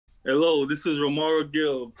Hello, this is Romaro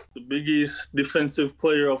Gill, the biggest defensive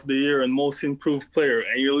player of the year and most improved player,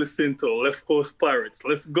 and you're listening to Left Coast Pirates.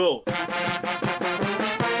 Let's go. Morton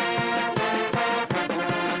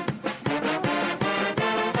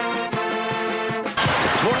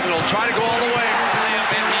will try to go all the way.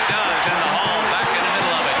 Layup in, he does, and the Hall back in the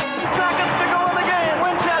middle of it. Seconds to go in the game.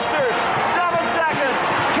 Winchester, 7 seconds.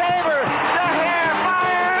 Caver, the hair,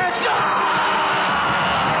 fire, it's gone!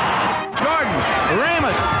 Jordan,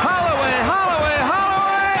 Ramus, Holloway,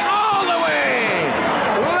 all the way!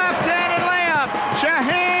 Left-handed layup,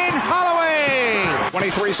 Shaheen Holloway!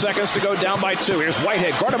 23 seconds to go, down by 2. Here's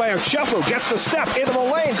Whitehead, guarded by Ochefu, gets the step into the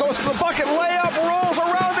lane, goes to the bucket, layup, rolls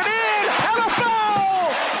around and in, and a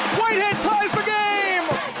foul! Whitehead ties the game!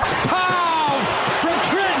 Pow! From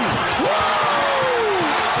Trenton! Woo!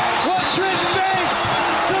 What Trenton makes,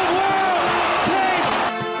 the world takes!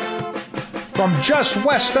 From just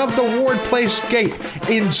west of the Ward Place Gate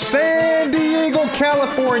in San Diego,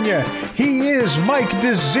 California, he is Mike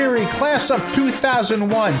Desiri, class of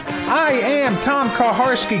 2001. I am Tom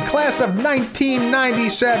Kaharski, class of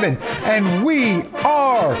 1997. And we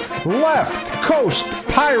are Left Coast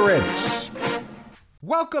Pirates.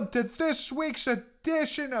 Welcome to this week's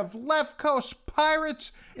edition of Left Coast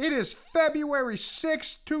Pirates. It is February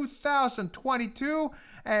 6, 2022.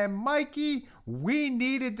 And Mikey, we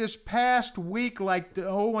needed this past week like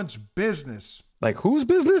no one's business. Like whose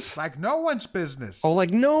business? Like no one's business. Oh, like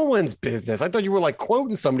no one's business. I thought you were like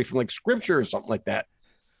quoting somebody from like scripture or something like that.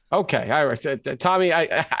 Okay, all right, Tommy.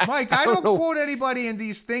 Mike, I don't quote anybody in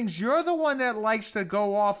these things. You're the one that likes to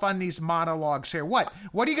go off on these monologues here. What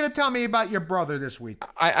are you going to tell me about your brother this week?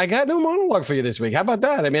 I got no monologue for you this week. How about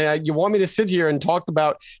that? I mean, you want me to sit here and talk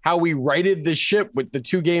about how we righted the ship with the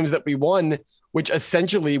 2 games that we won, which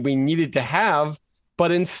essentially we needed to have,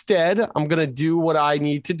 but instead I'm going to do what I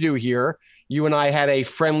need to do here. You and I had a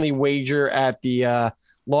friendly wager at the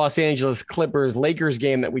Los Angeles Clippers Lakers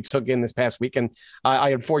game that we took in this past week, and I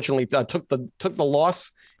unfortunately took the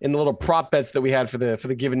loss in the little prop bets that we had for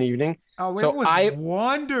the given evening. Oh, it was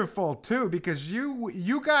wonderful too, because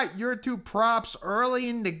you got your 2 props early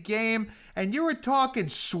in the game, and you were talking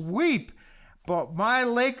sweep, but my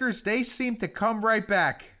Lakers, they seem to come right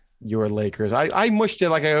back. Your Lakers. I mushed it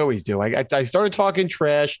like I always do. I started talking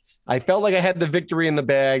trash. I felt like I had the victory in the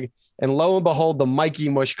bag, and lo and behold, the Mikey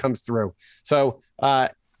mush comes through. So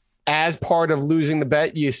as part of losing the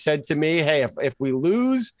bet, you said to me, hey, if we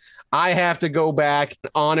lose, I have to go back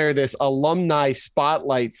and honor this alumni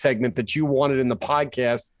spotlight segment that you wanted in the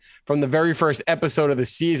podcast from the very first episode of the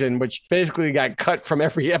season, which basically got cut from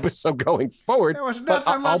every episode going forward. There was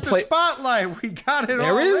nothing left to spotlight. We got it all.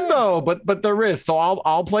 There is though, but there is. So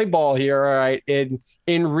I'll play ball here. All right.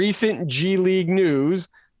 In recent G League news,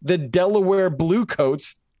 the Delaware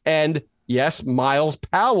Bluecoats and yes, Miles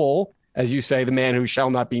Powell, as you say, the man who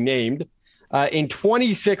shall not be named, in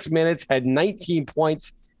 26 minutes had 19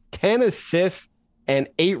 points, 10 assists, and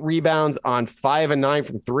 8 rebounds on 5 and 9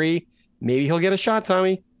 from 3. Maybe he'll get a shot,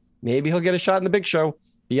 Tommy. Maybe he'll get a shot in the big show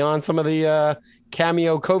beyond some of the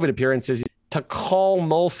cameo COVID appearances. Takal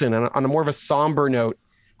Molson, on a more of a somber note,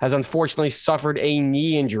 has unfortunately suffered a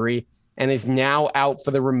knee injury and is now out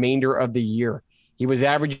for the remainder of the year. He was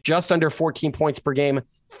averaged just under 14 points per game,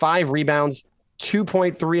 5 rebounds,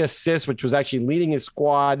 2.3 assists, which was actually leading his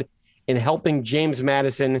squad in helping James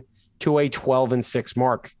Madison to a 12-6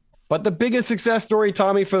 mark. But the biggest success story,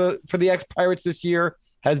 Tommy, for the ex-Pirates this year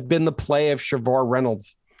has been the play of Shavar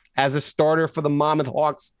Reynolds. As a starter for the Monmouth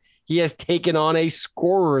Hawks, he has taken on a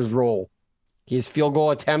scorer's role. His field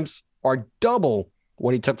goal attempts are double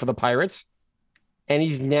what he took for the Pirates, and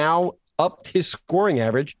he's now upped his scoring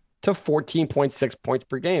average to 14.6 points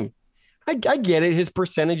per game. I get it. His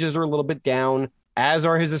percentages are a little bit down, as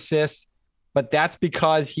are his assists, but that's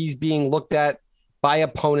because he's being looked at by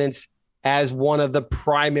opponents as one of the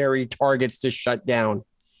primary targets to shut down.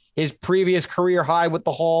 His previous career high with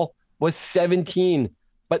the Hall was 17.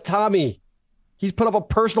 But Tommy, he's put up a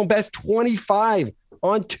personal best 25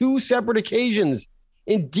 on 2 separate occasions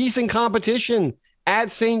in decent competition at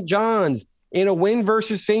St. John's, in a win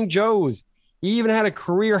versus St. Joe's. He even had a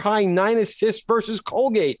career high 9 assists versus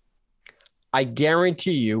Colgate. I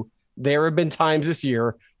guarantee you there have been times this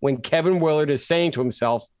year when Kevin Willard is saying to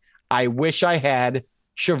himself, I wish I had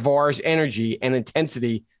Shavar's energy and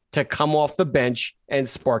intensity to come off the bench and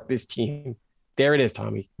spark this team. There it is,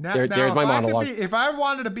 Tommy. There's my monologue. If I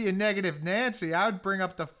wanted to be a negative Nancy, I would bring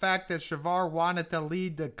up the fact that Shavar wanted to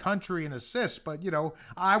lead the country in assists. But,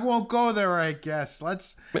 I won't go there, I guess.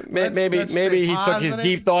 Maybe he took his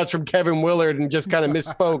deep thoughts from Kevin Willard and just kind of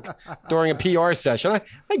misspoke during a PR session.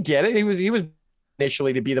 I get it. He was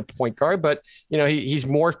initially to be the point guard, but he's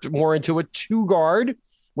morphed more into a 2-guard,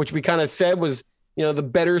 which we kind of said was the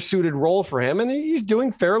better suited role for him, and he's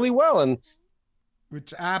doing fairly well. And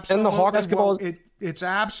it's absolutely and the Hawks basketball. It's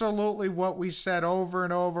absolutely what we said over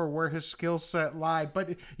and over where his skill set lied.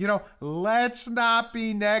 But, let's not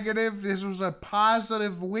be negative. This was a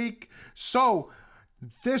positive week. So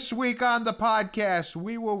this week on the podcast,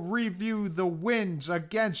 we will review the wins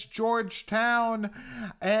against Georgetown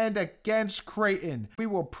and against Creighton. We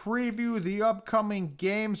will preview the upcoming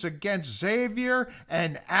games against Xavier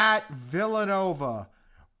and at Villanova.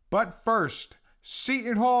 But first,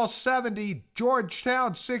 Seton Hall 70,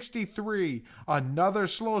 Georgetown 63. Another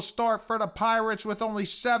slow start for the Pirates with only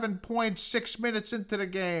 7.6 minutes into the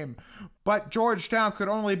game. But Georgetown could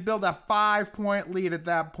only build a 5-point lead at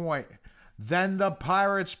that point. Then the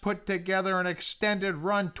Pirates put together an extended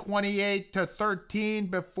run 28-13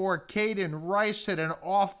 before Caden Rice hit an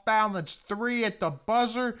off-balance 3 at the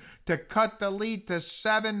buzzer to cut the lead to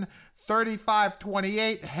 7,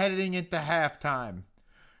 35-28 heading into halftime.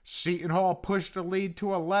 Seton Hall pushed the lead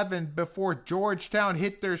to 11 before Georgetown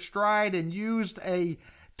hit their stride and used a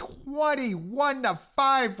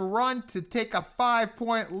 21-5 run to take a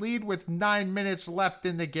 5-point lead with 9 minutes left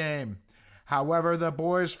in the game. However, the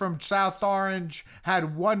boys from South Orange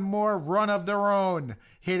had one more run of their own,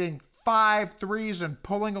 hitting 5 threes and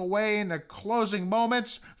pulling away in the closing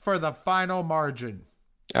moments for the final margin.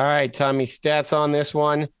 All right, Tommy, stats on this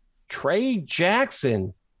one. Trey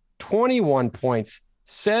Jackson, 21 points,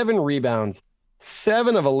 7 rebounds,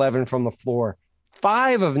 7 of 11 from the floor,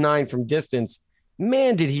 5 of 9 from distance.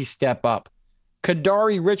 Man, did he step up.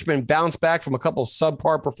 Kadari Richmond bounced back from a couple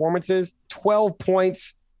subpar performances, 12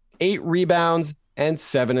 points, 8 rebounds, and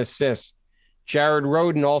 7 assists. Jared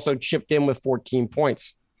Roden also chipped in with 14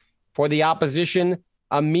 points. For the opposition,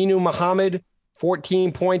 Aminu Muhammad,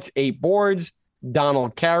 14 points, 8 boards.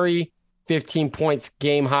 Donald Carey, 15 points,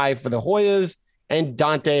 game high for the Hoyas. And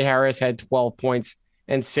Dante Harris had 12 points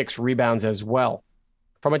and 6 rebounds as well.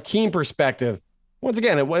 From a team perspective, once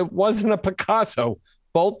again, it wasn't a Picasso.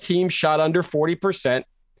 Both teams shot under 40%,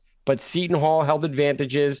 but Seton Hall held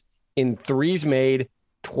advantages in threes made,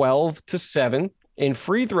 12-7, in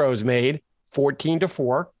free throws made,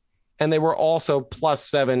 14-4, and they were also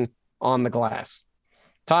 +7 on the glass.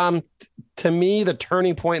 Tom, to me, the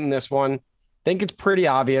turning point in this one, I think it's pretty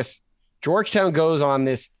obvious. Georgetown goes on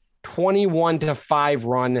this 21-5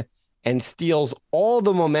 run and steals all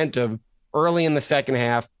the momentum early in the second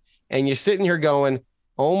half, and you're sitting here going,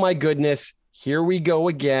 oh my goodness, here we go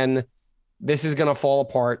again. This is going to fall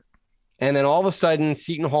apart. And then all of a sudden,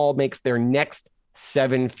 Seton Hall makes their next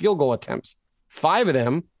 7 field goal attempts, 5 of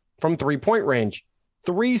them from 3-point range,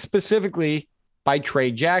 3 specifically by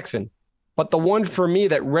Trey Jackson. But the one for me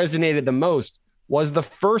that resonated the most was the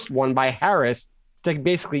first one by Harris to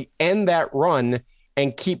basically end that run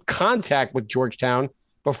and keep contact with Georgetown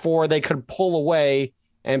before they could pull away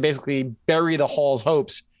and basically bury the Hall's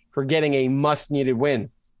hopes for getting a must-needed win.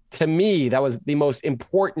 To me, that was the most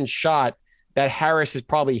important shot that Harris has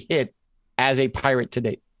probably hit as a Pirate to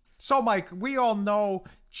date. So, Mike, we all know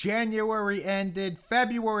January ended,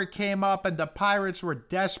 February came up, and the Pirates were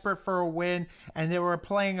desperate for a win, and they were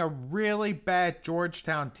playing a really bad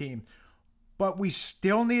Georgetown team. But we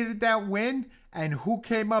still needed that win, and who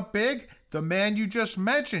came up big? The man you just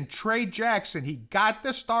mentioned, Trey Jackson. He got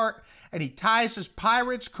the start, and he ties his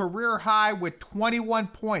Pirates career high with 21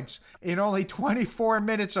 points in only 24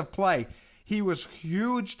 minutes of play. He was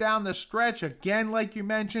huge down the stretch, again, like you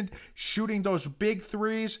mentioned, shooting those big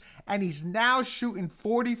threes, and he's now shooting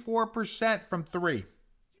 44% from 3.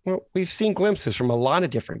 Well, we've seen glimpses from a lot of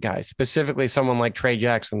different guys, specifically someone like Trey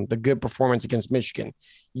Jackson, the good performance against Michigan.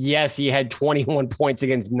 Yes, he had 21 points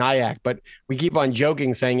against Nyack, but we keep on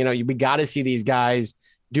joking saying, we got to see these guys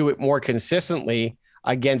do it more consistently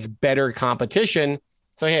against better competition.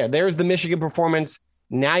 So, yeah, there's the Michigan performance.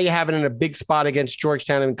 Now you have it in a big spot against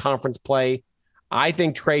Georgetown in conference play. I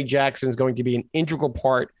think Trey Jackson is going to be an integral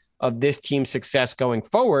part of this team's success going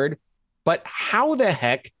forward. But how the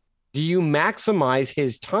heck do you maximize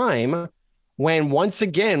his time when, once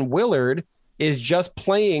again, Willard is just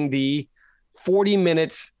playing the 40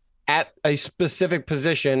 minutes at a specific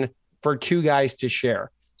position for 2 guys to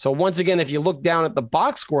share? So once again, if you look down at the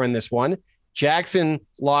box score in this one, Jackson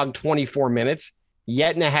logged 24 minutes.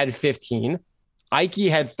 Yetna had 15. Ike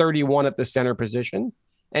had 31 at the center position,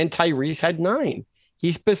 and Tyrese had 9.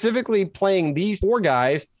 He's specifically playing these 4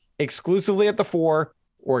 guys exclusively at the 4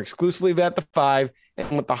 or exclusively at the 5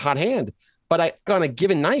 and with the hot hand. But on a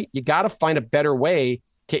given night, you got to find a better way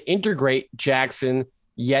to integrate Jackson,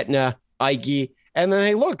 Yetna, Ike. And then,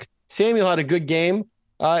 hey, look, Samuel had a good game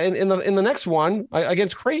in the next one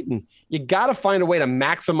against Creighton. You got to find a way to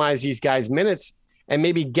maximize these guys' minutes and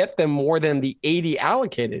maybe get them more than the 80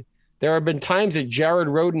 allocated. There have been times that Jared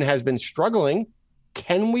Rhoden has been struggling.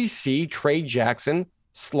 Can we see Trey Jackson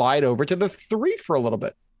slide over to the 3 for a little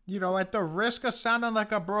bit? At the risk of sounding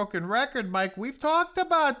like a broken record, Mike, we've talked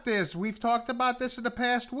about this. We've talked about this in the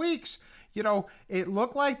past weeks. It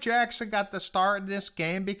looked like Jackson got the start in this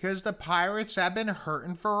game because the Pirates have been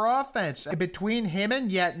hurting for offense. Between him and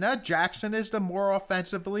Yetna, Jackson is the more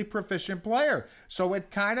offensively proficient player. So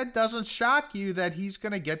it kind of doesn't shock you that he's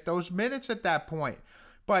going to get those minutes at that point.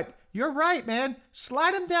 But you're right, man.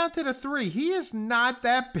 Slide him down to the 3. He is not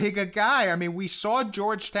that big a guy. I mean, we saw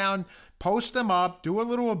Georgetown post him up, do a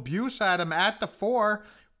little abuse at him at the 4.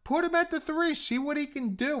 Put him at the 3. See what he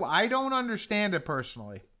can do. I don't understand it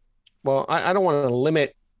personally. Well, I don't want to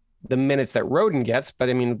limit the minutes that Rhoden gets, but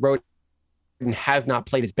I mean, Rhoden has not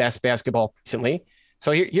played his best basketball recently.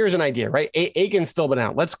 So here's an idea, right? Aiken's still been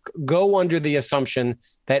out. Let's go under the assumption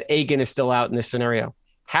that Aiken is still out in this scenario.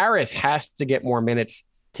 Harris has to get more minutes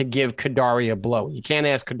to give Kadari a blow. You can't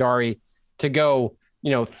ask Kadari to go,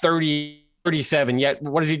 30, 37 yet.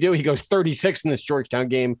 What does he do? He goes 36 in this Georgetown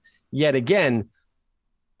game yet again.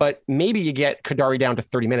 But maybe you get Kadari down to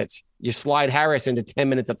 30 minutes. You slide Harris into 10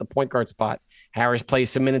 minutes at the point guard spot. Harris plays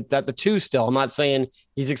some minutes at the 2 still. I'm not saying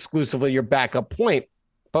he's exclusively your backup point,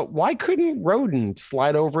 but why couldn't Rhoden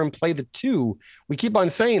slide over and play the 2? We keep on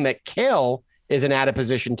saying that Kale is an out of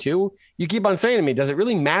position 2. You keep on saying to me, does it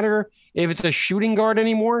really matter if it's a shooting guard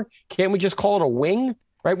anymore? Can't we just call it a wing?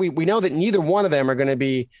 Right? We know that neither one of them are going to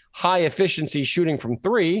be high efficiency shooting from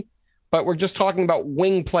 3, but we're just talking about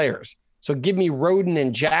wing players. So give me Rhoden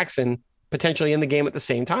and Jackson potentially in the game at the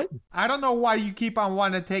same time. I don't know why you keep on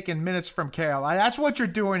wanting to take in minutes from Kale. That's what you're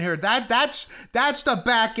doing here. That's the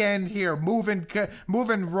back end here, moving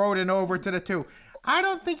Rhoden over to the 2. I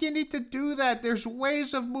don't think you need to do that. There's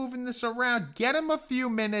ways of moving this around. Get him a few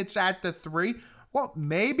minutes at the 3. Well,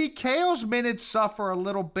 maybe Kale's minutes suffer a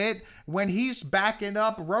little bit when he's backing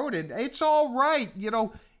up Rhoden. It's all right.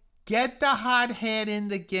 Get the hot hand in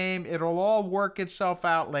the game. It'll all work itself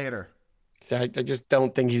out later. So I just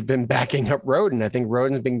don't think he's been backing up Rhoden. I think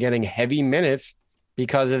Rhoden's been getting heavy minutes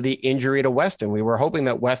because of the injury to Weston. We were hoping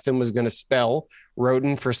that Weston was going to spell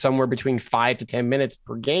Rhoden for somewhere between 5 to 10 minutes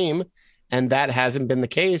per game, and that hasn't been the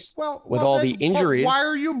case with all the injuries. Why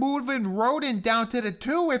are you moving Rhoden down to the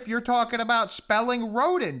 2 if you're talking about spelling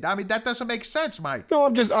Rhoden? I mean, that doesn't make sense, Mike. No,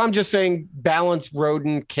 I'm just saying balance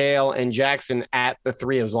Rhoden, Kale, and Jackson at the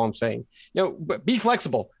 3 is all I'm saying. But be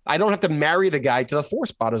flexible. I don't have to marry the guy to the 4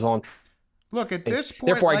 spot is all I'm Look, at this point...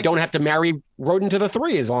 Therefore, I don't have to marry Rhoden to the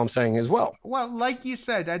 3 is all I'm saying as well. Well, like you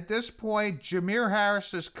said, at this point, Jameer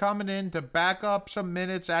Harris is coming in to back up some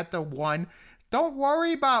minutes at the 1. Don't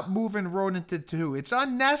worry about moving Rhoden to 2. It's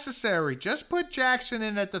unnecessary. Just put Jackson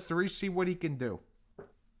in at the 3, see what he can do.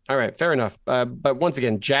 All right, fair enough. But once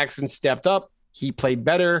again, Jackson stepped up. He played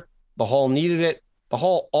better. The Hall needed it. The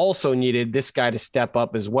Hall also needed this guy to step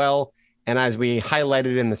up as well. And as we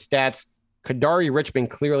highlighted in the stats, Kadari Richmond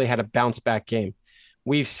clearly had a bounce back game.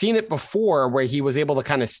 We've seen it before where he was able to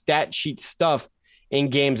kind of stat sheet stuff in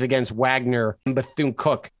games against Wagner and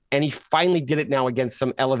Bethune-Cookman. And he finally did it now against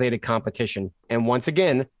some elevated competition. And once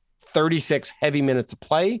again, 36 heavy minutes of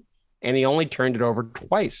play, and he only turned it over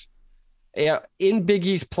twice. In Big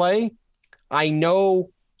East play, I know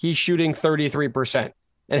he's shooting 33%.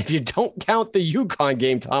 And if you don't count the UConn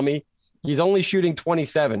game, Tommy, he's only shooting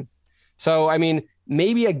 27. So, I mean,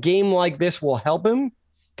 maybe a game like this will help him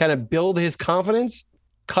kind of build his confidence,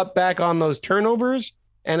 cut back on those turnovers,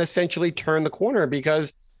 and essentially turn the corner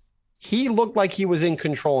because he looked like he was in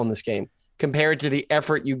control in this game compared to the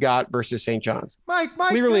effort you got versus St. John's. Mike,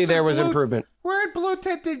 clearly there was improvement. We're in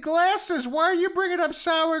blue-tinted glasses. Why are you bringing up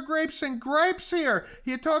sour grapes and grapes here?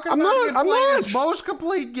 You're talking about him playing his most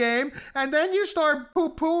complete game, and then you start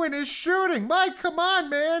poo-pooing his shooting. Mike, come on,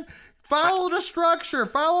 man. Follow the structure.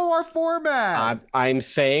 Follow our format. I'm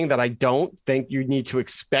saying that I don't think you need to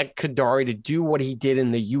expect Kadari to do what he did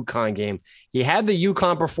in the UConn game. He had the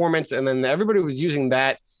UConn performance, and then everybody was using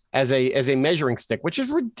that as a measuring stick, which is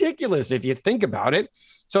ridiculous if you think about it.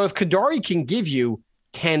 So if Kadari can give you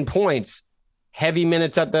 10 points, heavy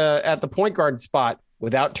minutes at the point guard spot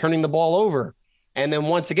without turning the ball over, and then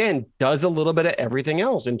once again does a little bit of everything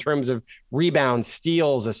else in terms of rebounds,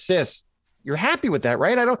 steals, assists, you're happy with that,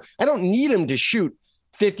 right? I don't need him to shoot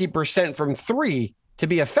 50% from 3 to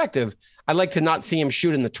be effective. I'd like to not see him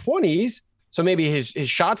shoot in the 20s. So maybe his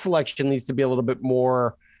shot selection needs to be a little bit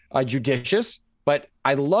more judicious. But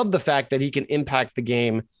I love the fact that he can impact the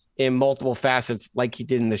game in multiple facets like he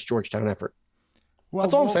did in this Georgetown effort. Well,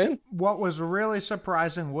 That's all I'm saying. What was really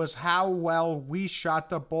surprising was how well we shot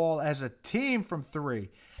the ball as a team from three.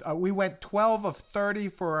 We went 12 of 30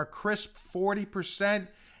 for a crisp 40%.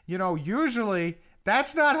 Usually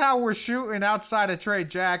that's not how we're shooting outside of Trey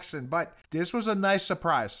Jackson, but this was a nice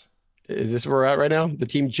surprise. Is this where we're at right now? The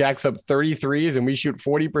team jacks up 33s and we shoot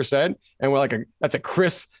 40%, and we're like, that's a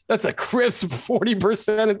crisp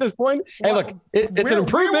 40% at this point. Hey, look, it's an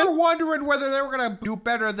improvement. We were wondering whether they were going to do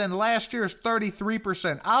better than last year's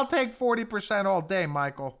 33%. I'll take 40% all day,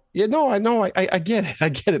 Michael. Yeah, no, I know. I get it. I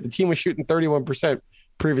get it. The team was shooting 31%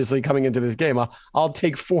 previously coming into this game. I'll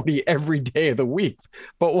take 40 every day of the week.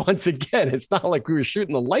 But once again, it's not like we were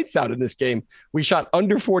shooting the lights out in this game. We shot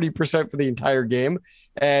under 40% for the entire game.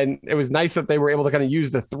 And it was nice that they were able to kind of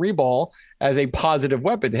use the three ball as a positive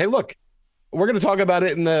weapon. Hey, look, we're going to talk about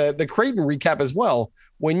it in the Creighton recap as well.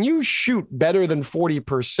 When you shoot better than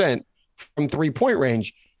 40% from 3-point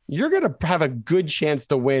range, you're going to have a good chance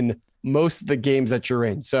to win most of the games that you're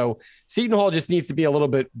in. So Seton Hall just needs to be a little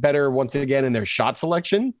bit better once again in their shot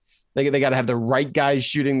selection. They got to have the right guys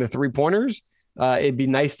shooting the 3-pointers. It'd be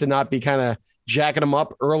nice to not be kind of jacking them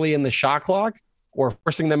up early in the shot clock or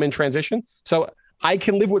forcing them in transition. So I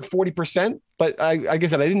can live with 40%, but like I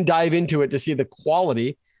said, I didn't dive into it to see the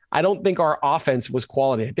quality. I don't think our offense was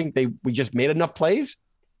quality. I think we just made enough plays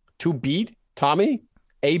to beat Tommy,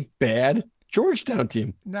 a bad Georgetown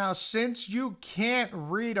team. Now, since you can't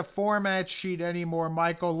read a format sheet anymore,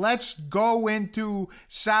 Michael, let's go into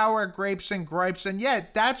sour grapes and gripes. And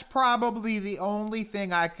yet, that's probably the only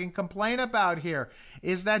thing I can complain about here,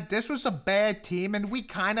 is that this was a bad team and we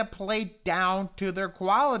kind of played down to their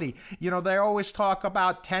quality. They always talk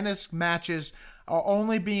about tennis matches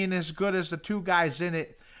only being as good as the two guys in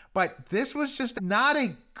it. But this was just not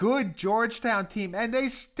a good Georgetown team, and they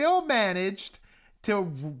still managed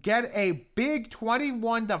to get a big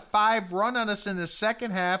 21-5 run on us in the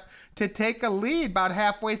second half to take a lead about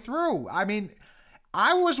halfway through. I mean,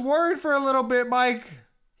 I was worried for a little bit, Mike.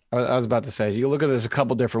 I was about to say, you look at this a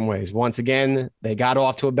couple different ways. Once again, they got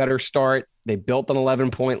off to a better start. They built an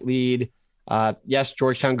 11-point lead. Yes,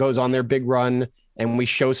 Georgetown goes on their big run, and we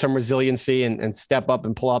show some resiliency and step up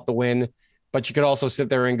and pull out the win. But you could also sit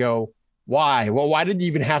there and go, why? Well, why did you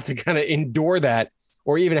even have to kind of endure that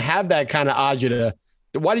or even have that kind of agita?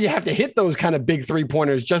 Why do you have to hit those kind of big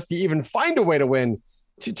 3-pointers just to even find a way to win?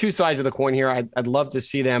 Two sides of the coin here. I'd love to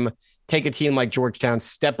see them take a team like Georgetown,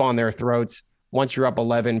 step on their throats once you're up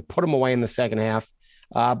 11, put them away in the second half.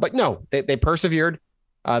 But no, they persevered.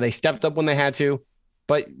 They stepped up when they had to.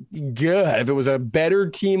 But good. If it was a better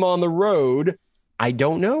team on the road, I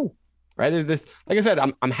don't know. Right? There's this, like I said,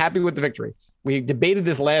 I'm happy with the victory. We debated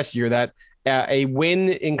this last year that a win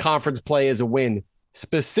in conference play is a win.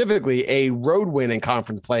 Specifically, a road win in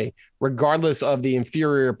conference play, regardless of the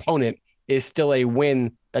inferior opponent, is still a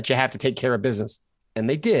win that you have to take care of business. And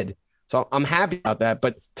they did. So I'm happy about that.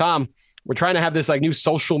 But Tom, we're trying to have this like new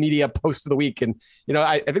social media post of the week. And,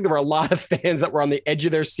 I think there were a lot of fans that were on the edge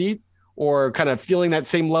of their seat or kind of feeling that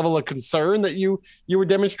same level of concern that you were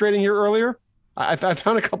demonstrating here earlier. I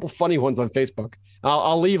found a couple funny ones on Facebook.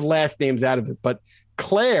 I'll leave last names out of it. But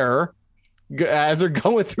Claire, as they're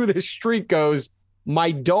going through this streak, goes,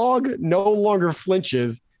 "My dog no longer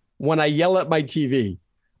flinches when I yell at my TV.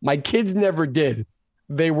 My kids never did.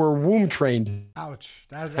 They were womb trained." Ouch.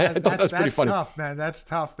 That's pretty funny. Tough, man. That's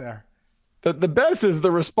tough there. The best is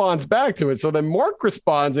the response back to it. So then Mark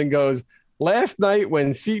responds and goes, "Last night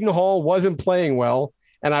when Seton Hall wasn't playing well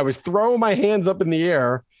and I was throwing my hands up in the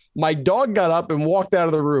air, my dog got up and walked out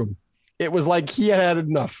of the room. It was like he had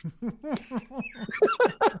enough."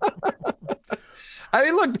 I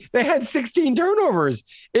mean, look, they had 16 turnovers.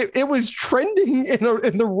 It was trending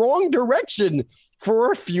in the wrong direction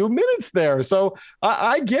for a few minutes there. So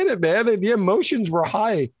I get it, man. The emotions were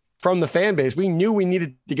high from the fan base. We knew we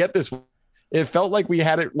needed to get this one. It felt like we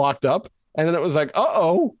had it locked up. And then it was like,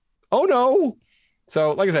 oh no.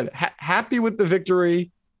 So like I said, happy with the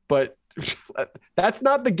victory, but that's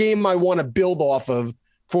not the game I want to build off of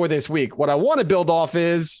for this week. What I want to build off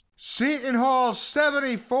is Seton Hall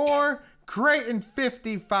 74, Creighton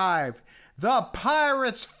 55. The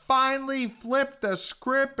Pirates finally flipped the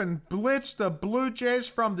script and blitzed the Blue Jays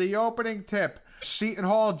from the opening tip. Seton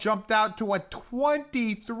Hall jumped out to a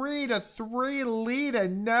 23-3 lead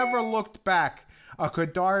and never looked back. A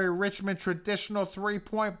Kadari Richmond traditional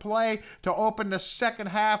three-point play to open the second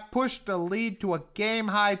half pushed the lead to a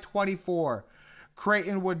game-high 24.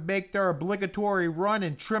 Creighton would make their obligatory run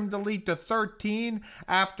and trim the lead to 13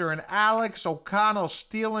 after an Alex O'Connell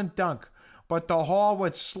steal and dunk. but the Hall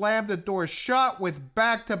would slam the door shut with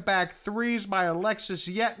back-to-back threes by Alexis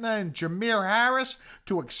Yetna and Jameer Harris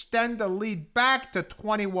to extend the lead back to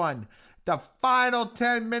 21. The final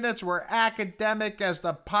 10 minutes were academic as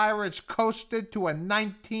the Pirates coasted to a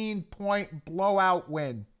 19-point blowout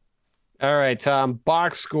win. All right, Tom,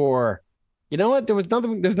 box score. You know what? There's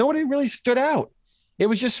nobody really stood out. It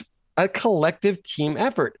was just a collective team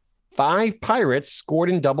effort. 5 Pirates scored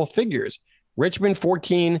in double figures. Richmond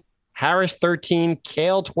 14, Harris 13,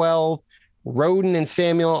 Kale 12, Roden and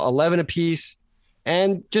Samuel 11 apiece.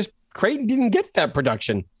 And just Creighton didn't get that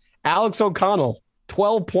production. Alex O'Connell,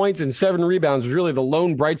 12 points and 7 rebounds was really the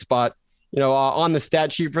lone bright spot, on the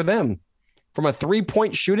stat sheet for them. From a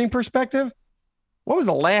 3-point shooting perspective, when was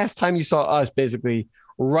the last time you saw us basically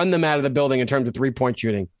run them out of the building in terms of 3-point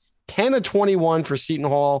shooting? 10 of 21 for Seton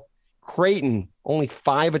Hall. Creighton, only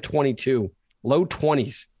 5 of 22, low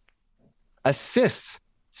 20s. Assists,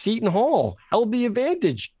 Seton Hall held the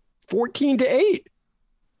advantage, 14-8.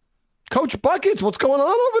 Coach Buckets, what's going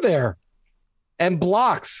on over there? And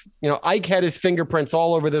blocks, Ike had his fingerprints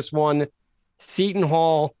all over this one. Seton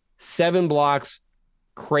Hall, 7 blocks.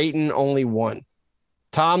 Creighton, only 1.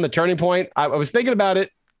 Tom, the turning point, I was thinking about it.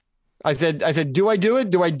 I said, do I do it?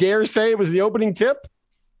 Do I dare say it was the opening tip?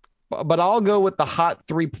 But I'll go with the hot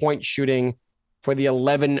 3-point shooting for the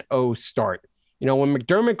 11-0 start. When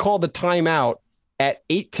McDermott called the timeout at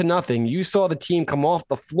 8-0, you saw the team come off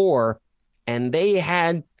the floor and they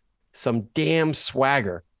had some damn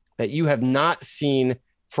swagger that you have not seen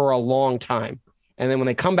for a long time. And then when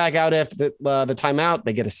they come back out after the timeout,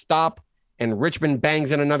 they get a stop and Richmond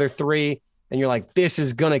bangs in another 3. And you're like, this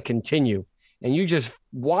is going to continue. And you just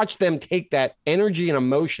watch them take that energy and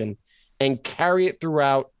emotion and carry it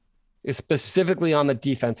throughout, specifically on the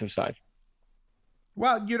defensive side.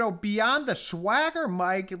 Well, beyond the swagger,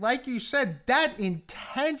 Mike, like you said, that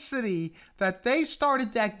intensity that they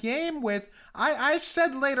started that game with, I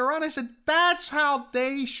said later on, I said, that's how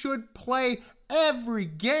they should play every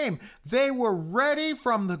game. They were ready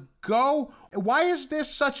from the go. Why is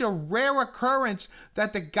this such a rare occurrence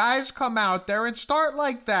that the guys come out there and start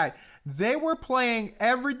like that? They were playing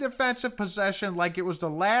every defensive possession like it was the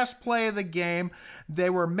last play of the game. They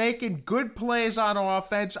were making good plays on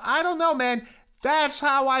offense. I don't know, man. That's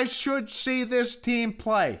how I should see this team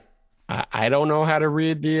play. I don't know how to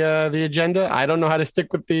read the agenda. I don't know how to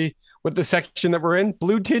stick with the section that we're in.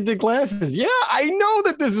 Blue tinted glasses. Yeah, I know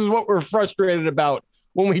that this is what we're frustrated about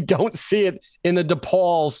when we don't see it in the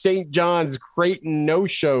DePaul, St. John's, Creighton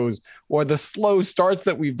no-shows or the slow starts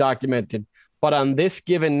that we've documented. But on this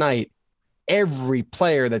given night, every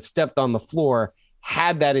player that stepped on the floor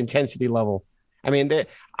had that intensity level. I mean,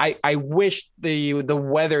 I wish the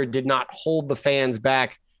weather did not hold the fans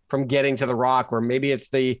back from getting to the Rock, or maybe it's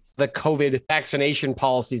the COVID vaccination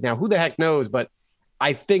policies now. Who the heck knows? But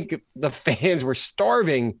I think the fans were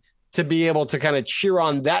starving to be able to kind of cheer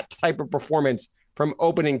on that type of performance from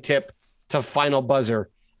opening tip to final buzzer.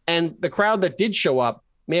 And the crowd that did show up,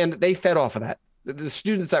 man, they fed off of that. The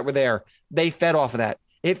students that were there, they fed off of that.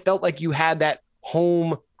 It felt like you had that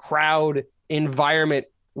home crowd environment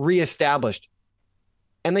reestablished.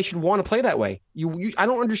 And they should want to play that way. I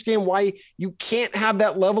don't understand why you can't have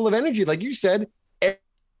that level of energy. Like you said, every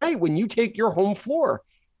night when you take your home floor,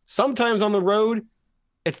 sometimes on the road,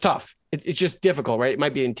 it's tough. It's just difficult, right? It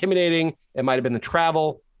might be intimidating. It might have been the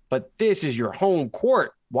travel, but this is your home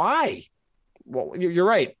court. Why? Well, you're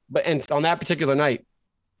right. And on that particular night,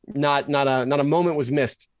 not a moment was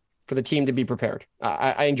missed for the team to be prepared.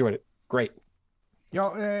 I enjoyed it. Great.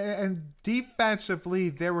 And defensively,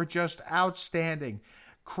 they were just outstanding.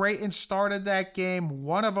 Creighton started that game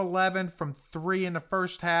 1 of 11 from 3 in the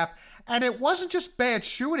first half. And it wasn't just bad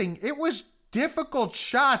shooting. It was difficult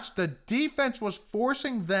shots. The defense was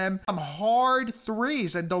forcing them some hard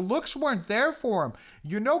threes, and the looks weren't there for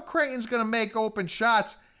them. Creighton's going to make open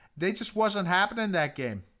shots. They just wasn't happening that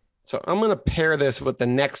game. So I'm going to pair this with the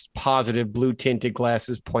next positive blue tinted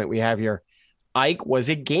glasses point we have here. Ike was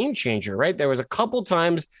a game changer, right? There was a couple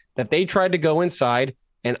times that they tried to go inside,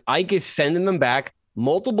 and Ike is sending them back.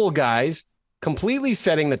 Multiple guys completely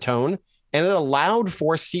setting the tone, and it allowed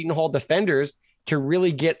for Seton Hall defenders to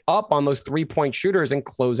really get up on those 3-point shooters and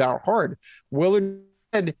close out hard. Willard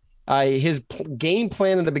said his game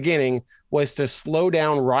plan in the beginning was to slow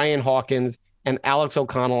down Ryan Hawkins and Alex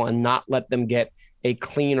O'Connell and not let them get a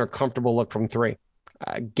clean or comfortable look from 3.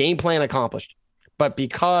 Game plan accomplished. But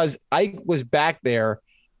because Ike was back there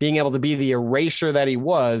being able to be the eraser that he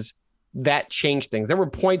was, that changed things. There were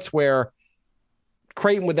points where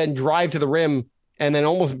Creighton would then drive to the rim and then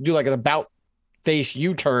almost do like an about face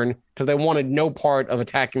U-turn because they wanted no part of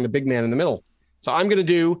attacking the big man in the middle. So I'm going to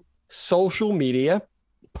do social media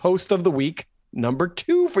post of the week, number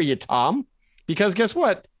 2 for you, Tom, because guess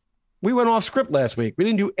what? We went off script last week. We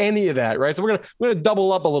didn't do any of that, right? So we're gonna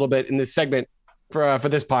double up a little bit in this segment for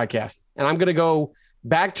this podcast, and I'm gonna go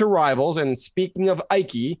back to rivals. And speaking of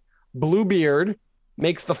Ike, Bluebeard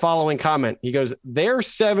makes the following comment. He goes, "Their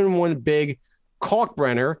 7-1 big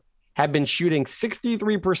Kalkbrenner had been shooting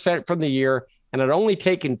 63% from the year and had only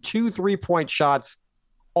taken 2 3-point shots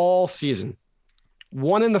all season.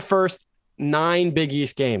 1 in the first 9 Big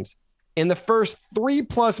East games. In the first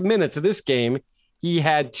 3+ minutes of this game, he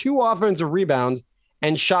had 2 offensive rebounds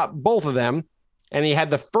and shot both of them. And he had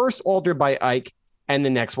the first altered by Ike and the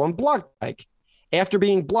next one blocked by Ike. After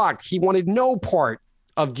being blocked, he wanted no part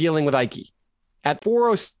of dealing with Ike. At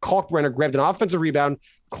 4:06, Kalkbrenner grabbed an offensive rebound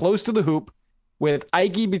close to the hoop with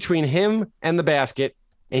Ike between him and the basket,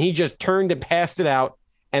 and he just turned and passed it out,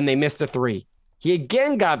 and they missed a 3. He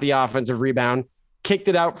again got the offensive rebound, kicked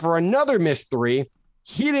it out for another missed 3.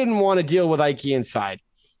 He didn't want to deal with Ike inside.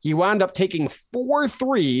 He wound up taking 4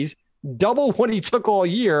 threes, double what he took all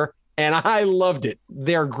year, and I loved it.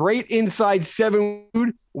 Their great inside 7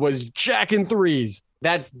 was jacking 3s.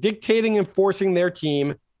 That's dictating and forcing their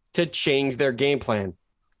team to change their game plan.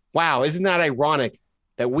 Wow, isn't that ironic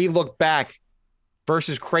that we look back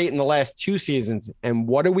versus Creighton the last 2 seasons, and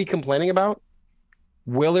what are we complaining about?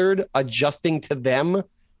 Willard adjusting to them,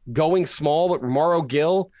 going small with Romaro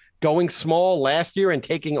Gill, going small last year and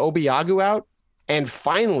taking Obiagu out. And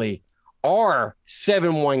finally, our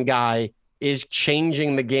 7-1 guy is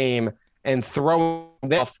changing the game and throwing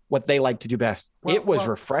off what they like to do best. It was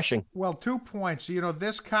refreshing. Well, 2 points.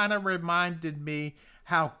 This kind of reminded me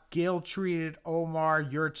how Gill treated Omar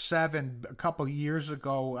Yurtseven a couple years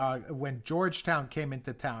ago when Georgetown came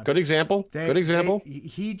into town. Good example.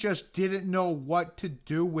 He just didn't know what to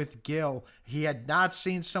do with Gill. He had not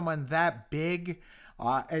seen someone that big.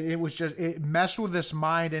 It messed with his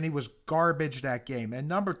mind, and he was garbage that game. And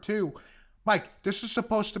number 2, Mike, this is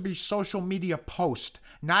supposed to be social media post,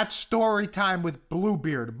 not story time with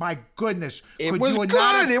Bluebeard. My goodness. It was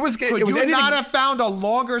good. Could you not have found a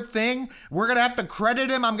longer thing? We're going to have to credit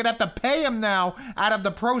him. I'm going to have to pay him now out of the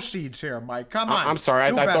proceeds here, Mike. Come on. I'm sorry.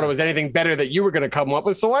 I thought it was anything better that you were going to come up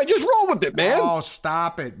with, so I just roll with it, man. Oh,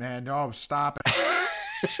 stop it, man. Oh, stop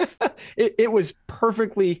it. It was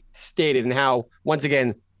perfectly stated in how, once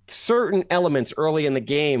again, certain elements early in the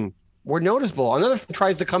game were noticeable. Another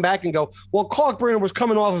tries to come back and go, well, Kalkbrenner was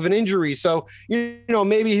coming off of an injury, so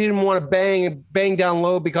maybe he didn't want to bang down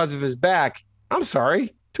low because of his back. I'm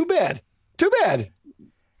sorry. Too bad.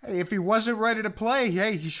 Hey, if he wasn't ready to play,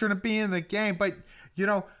 hey, he shouldn't be in the game. But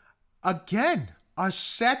again, a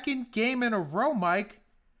second game in a row, Mike,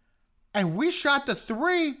 and we shot the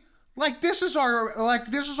 3. This is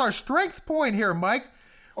our strength point here, Mike.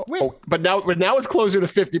 But now it's closer to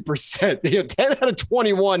 50%. 10 out of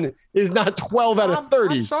 21 is not 12 out of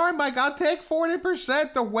 30. I'm sorry, Mike. I'll take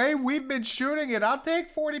 40%. The way we've been shooting it, I'll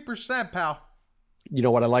take 40%, pal. You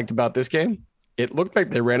know what I liked about this game? It looked like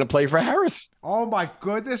they ran a play for Harris. Oh, my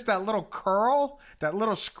goodness. That little curl, that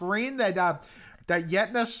little screen that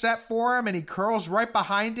Yetna set for him, and he curls right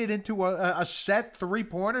behind it into a set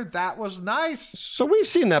 3-pointer. That was nice. So we've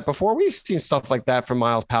seen that before. We've seen stuff like that from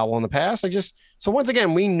Miles Powell in the past. So once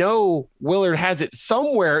again, we know Willard has it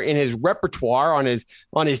somewhere in his repertoire on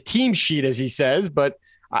his team sheet, as he says, but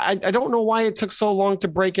I don't know why it took so long to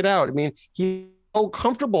break it out. I mean, he's so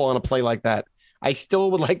comfortable on a play like that. I still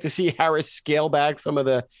would like to see Harris scale back some of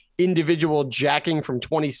the individual jacking from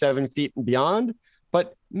 27 feet and beyond,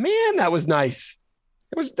 but man, that was nice.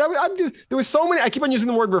 There was so many. I keep on using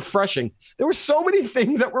the word refreshing. There were so many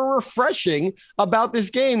things that were refreshing about this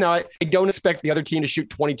game. Now, I don't expect the other team to shoot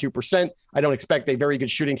 22%. I don't expect a very good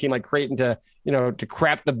shooting team like Creighton to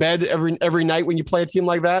crap the bed every night when you play a team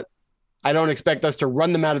like that. I don't expect us to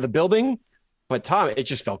run them out of the building. But Tom, it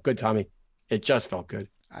just felt good, Tommy. It just felt good.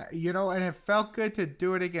 And it felt good to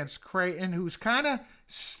do it against Creighton, who's kind of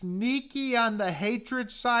sneaky on the hatred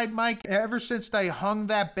side, Mike. Ever since they hung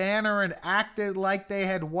that banner and acted like they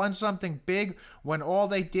had won something big when all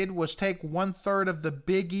they did was take 1/3 of the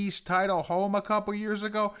Big East title home a couple years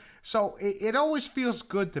ago. So it always feels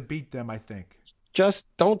good to beat them, I think. Just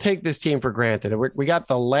don't take this team for granted. We got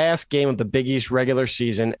the last game of the Big East regular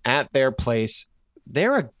season at their place.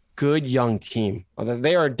 They're a good young team.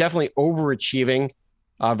 They are definitely overachieving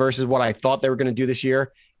versus what I thought they were going to do this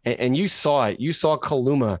year. And you saw it. You saw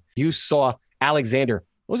Kaluma. You saw Alexander.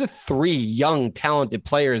 Those are 3 young, talented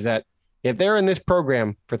players that if they're in this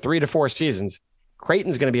program for 3 to 4 seasons,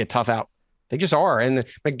 Creighton's going to be a tough out. They just are. And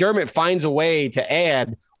McDermott finds a way to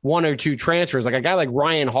add 1 or 2 transfers. Like a guy like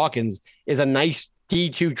Ryan Hawkins is a nice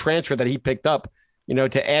D2 transfer that he picked up,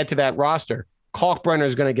 to add to that roster. Kalkbrenner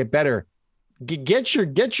is going to get better. Get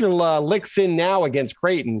your licks in now against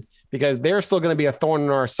Creighton, because they're still going to be a thorn in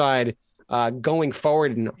our side going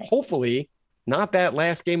forward, and hopefully not that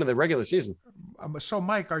last game of the regular season. So,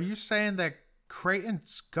 Mike, are you saying that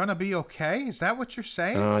Creighton's going to be okay? Is that what you're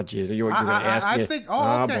saying? Oh, geez. You're going to ask me. I think,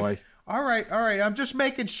 okay. Boy. All right. I'm just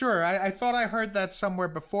making sure. I thought I heard that somewhere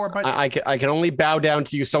before, but I can only bow down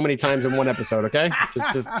to you so many times in one episode. Okay,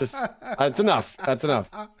 just that's enough. That's enough.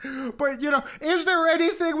 But is there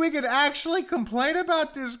anything we could actually complain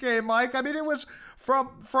about this game, Mike? I mean, it was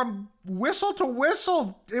from whistle to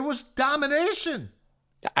whistle. It was domination.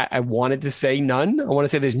 I wanted to say none. I want to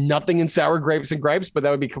say there's nothing in sour grapes and gripes, but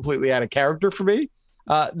that would be completely out of character for me.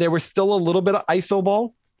 There was still a little bit of iso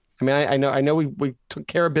ball. I mean, I know we took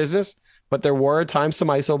care of business, but there were at times some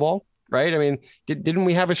iso ball, right? I mean, didn't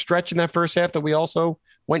we have a stretch in that first half that we also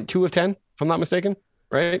went 2 of 10, if I'm not mistaken,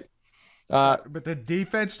 right? But the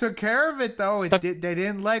defense took care of it, though. They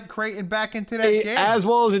didn't let Creighton back into that game. As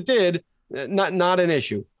well as it did, not an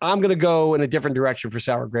issue. I'm going to go in a different direction for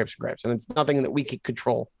sour grapes and grapes, and it's nothing that we can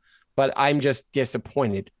control. But I'm just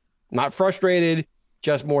disappointed, not frustrated,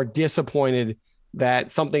 just more disappointed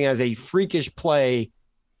that something as a freakish play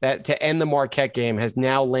that to end the Marquette game has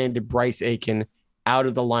now landed Bryce Aiken out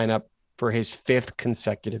of the lineup for his 5th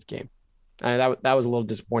consecutive game. And that was a little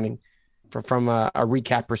disappointing from a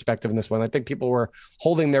recap perspective in this one. I think people were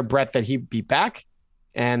holding their breath that he'd be back.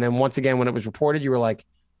 And then once again, when it was reported, you were like,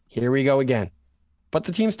 here we go again. But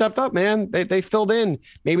the team stepped up, man. They filled in.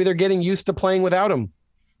 Maybe they're getting used to playing without him.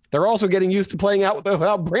 They're also getting used to playing out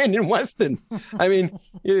without Brandon Weston. I mean,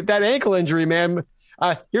 that ankle injury, man.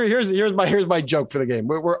 Here's my joke for the game.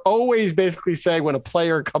 We're always basically saying when a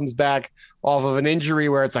player comes back off of an injury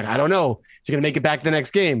where it's like, I don't know, is he going to make it back the next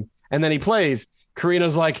game? And then he plays.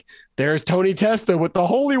 Carino's like, there's Tony Testa with the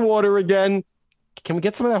holy water again. Can we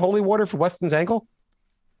get some of that holy water for Weston's ankle?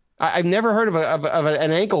 I've never heard of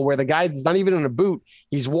an ankle where the guy's not even in a boot.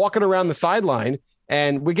 He's walking around the sideline,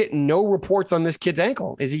 and we're getting no reports on this kid's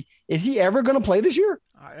ankle. Is he ever going to play this year?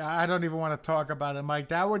 I don't even want to talk about it, Mike.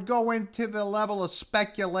 That would go into the level of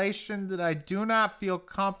speculation that I do not feel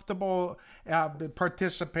comfortable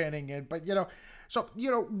participating in. But,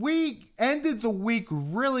 we ended the week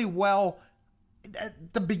really well.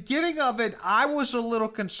 At the beginning of it, I was a little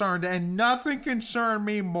concerned, and nothing concerned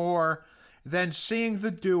me more than seeing the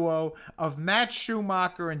duo of Matt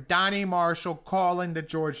Schumacher and Donnie Marshall calling the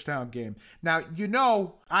Georgetown game. Now,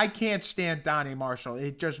 I can't stand Donnie Marshall.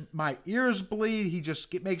 My ears bleed.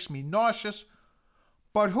 It makes me nauseous.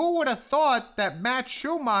 But who would have thought that Matt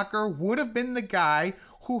Schumacher would have been the guy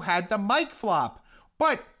who had the mic flop?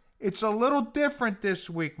 But it's a little different this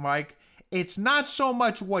week, Mike. It's not so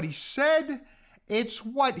much what he said, it's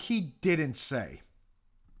what he didn't say.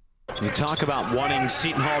 You talk about wanting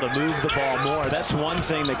Seton Hall to move the ball more. That's one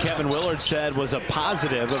thing that Kevin Willard said was a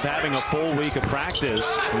positive of having a full week of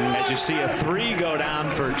practice. As you see a 3 go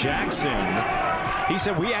down for Jackson, he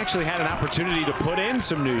said we actually had an opportunity to put in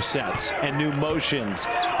some new sets and new motions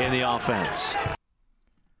in the offense.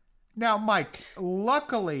 Now, Mike,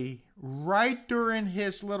 luckily, right during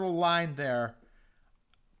his little line there,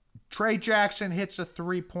 Trey Jackson hits a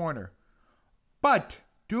 3-pointer. But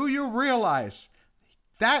do you realize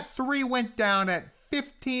that 3 went down at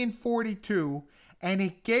 15:42, and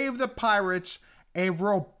it gave the Pirates a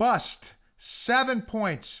robust 7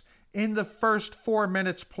 points in the first 4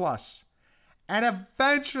 minutes plus. And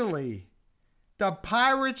eventually, the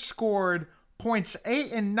Pirates scored points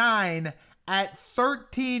 8 and 9 at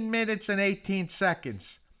 13 minutes and 18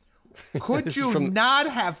 seconds. Could you not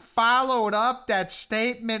have followed up that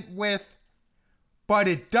statement with, but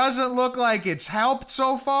it doesn't look like it's helped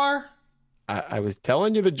so far? I was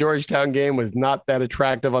telling you the Georgetown game was not that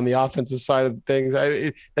attractive on the offensive side of things.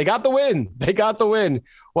 They got the win. They got the win.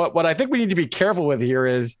 What I think we need to be careful with here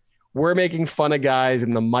is we're making fun of guys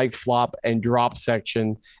in the mic flop and drop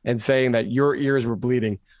section and saying that your ears were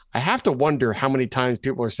bleeding. I have to wonder how many times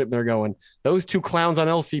people are sitting there going, those 2 clowns on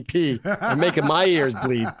LCP are making my ears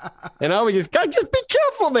bleed. And we just be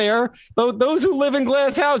careful there. Those who live in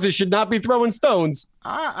glass houses should not be throwing stones.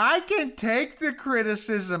 I can take the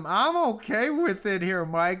criticism. I'm okay with it here,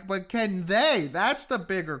 Mike, but can they? That's the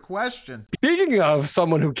bigger question. Speaking of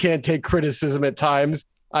someone who can't take criticism at times,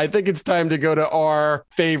 I think it's time to go to our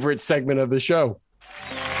favorite segment of the show.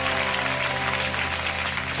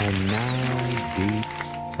 And now deep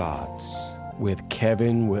thoughts with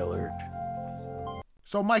Kevin Willard.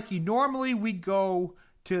 So, Mikey, normally we go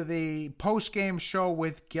to the post-game show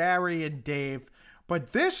with Gary and Dave,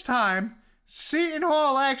 but this time Seton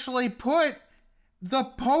Hall actually put the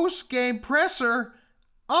post-game presser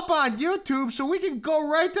up on YouTube so we can go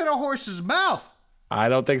right to the horse's mouth. I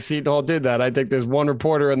don't think Seton Hall did that. I think there's one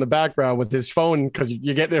reporter in the background with his phone because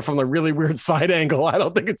you're getting it from the really weird side angle. I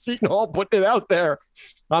don't think it's Seton Hall putting it out there.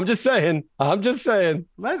 I'm just saying.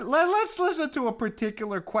 Let's listen to a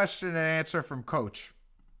particular question and answer from Coach.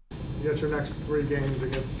 You got your next 3 games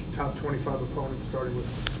against top 25 opponents, starting with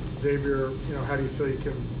Xavier. How do you feel you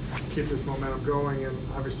can keep this momentum going? And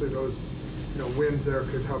obviously those, wins there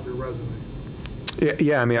could help your resume.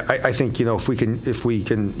 Yeah. I mean, I think if we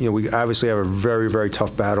can, we obviously have a very, very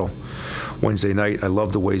tough battle Wednesday night. I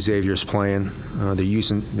love the way Xavier's playing. They're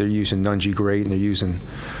using Nunji great, and they're using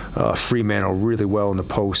Fremantle really well in the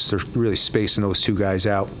post. They're really spacing those 2 guys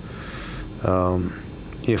out.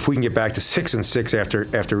 If we can get back to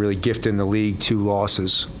 6-6 after really gifting the league 2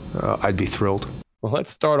 losses, I'd be thrilled. Well,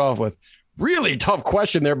 let's start off with really tough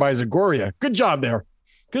question there by Zagoria. Good job there,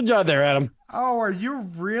 Adam. Oh, are you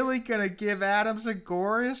really going to give Adam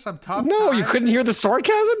Zagoria some tough No, time? You couldn't hear the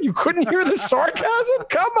sarcasm?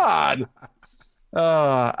 Come on.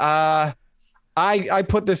 I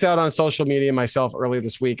put this out on social media myself earlier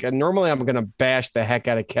this week, and normally I'm going to bash the heck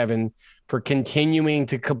out of Kevin for continuing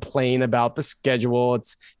to complain about the schedule.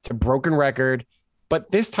 It's a broken record,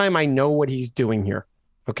 but this time I know what he's doing here,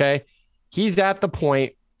 okay? He's at the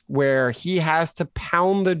point where he has to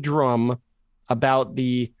pound the drum about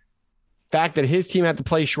the fact that his team had to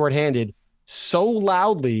play shorthanded so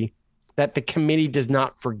loudly that the committee does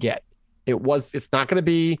not forget. It's not going to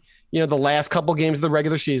be, the last couple games of the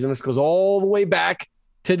regular season. This goes all the way back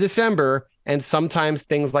to December, and sometimes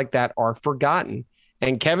things like that are forgotten.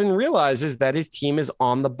 And Kevin realizes that his team is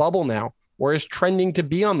on the bubble now, or is trending to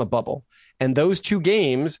be on the bubble. And those 2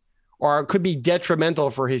 games could be detrimental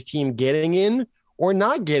for his team getting in or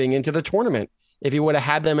not getting into the tournament if he would have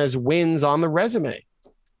had them as wins on the resume.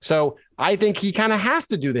 So I think he kind of has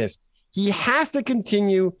to do this. He has to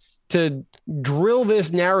continue to drill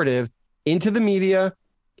this narrative into the media,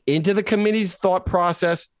 into the committee's thought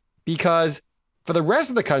process, because for the rest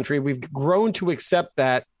of the country, we've grown to accept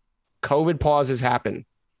that COVID pauses happen.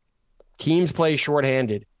 Teams play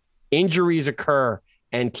shorthanded, injuries occur,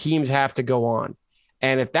 and teams have to go on.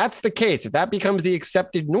 And if that's the case, if that becomes the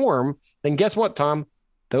accepted norm, then guess what, Tom?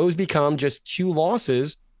 Those become just 2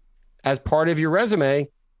 losses as part of your resume,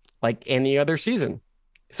 like any other season.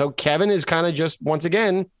 So Kevin is kind of just, once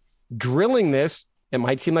again, drilling this. It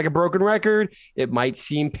might seem like a broken record. It might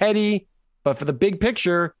seem petty, but for the big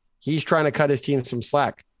picture, he's trying to cut his team some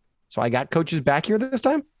slack. So I got Coach's back here this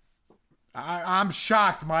time. I'm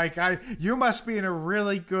shocked, Mike. You must be in a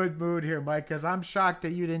really good mood here, Mike, because I'm shocked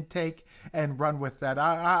that you didn't take and run with that.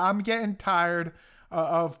 I'm getting tired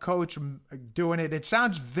of Coach doing it. It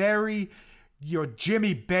sounds very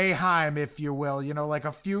Jimmy Boeheim, if you will, like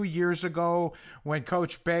a few years ago when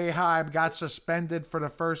Coach Boeheim got suspended for the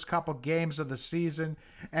first couple games of the season,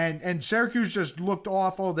 and Syracuse just looked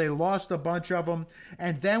awful. They lost a bunch of them.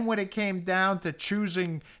 And then when it came down to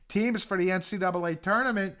choosing teams for the NCAA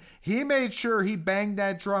tournament, he made sure he banged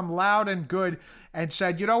that drum loud and good and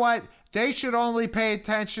said, you know what? They should only pay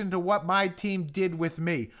attention to what my team did with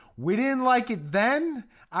me. We didn't like it then.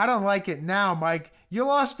 I don't like it now, Mike. You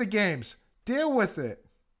lost the games. Deal with it.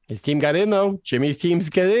 His team got in, though. Jimmy's teams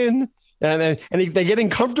get in. And they get in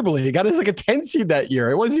comfortably. He got us like a 10 seed that year.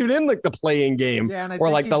 It wasn't even in like the play-in game or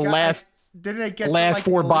like the last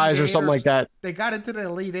 4 buys or something like that. They got into the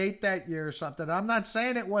Elite 8 that year or something. I'm not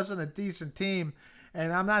saying it wasn't a decent team.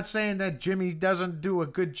 And I'm not saying that Jimmy doesn't do a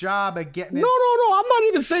good job at getting it. No. I'm not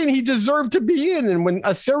even saying he deserved to be in. And when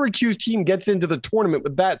a Syracuse team gets into the tournament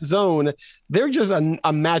with that zone, they're just a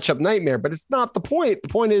matchup nightmare. But it's not the point. The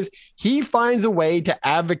point is he finds a way to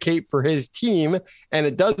advocate for his team. And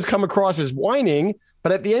it does come across as whining.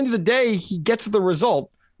 But at the end of the day, he gets the result.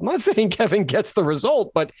 I'm not saying Kevin gets the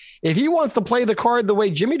result. But if he wants to play the card the way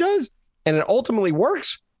Jimmy does, and it ultimately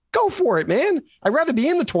works, go for it, man. I'd rather be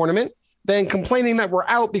in the tournament than complaining that we're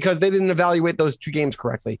out because they didn't evaluate those 2 games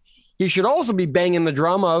correctly. He should also be banging the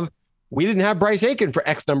drum of, we didn't have Bryce Aiken for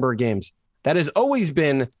X number of games. That has always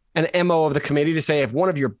been an MO of the committee to say, if one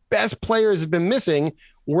of your best players has been missing,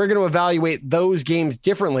 we're going to evaluate those games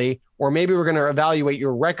differently, or maybe we're going to evaluate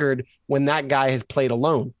your record when that guy has played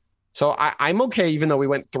alone. So I'm okay, even though we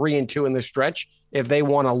went 3-2 in this stretch, if they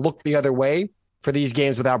want to look the other way for these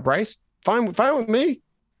games without Bryce, fine with me.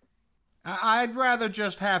 I'd rather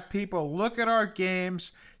just have people look at our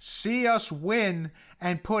games, see us win,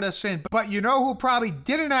 and put us in. But you know who probably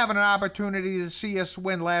didn't have an opportunity to see us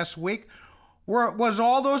win last week? Was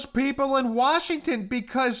all those people in Washington,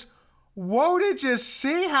 because whoa, did you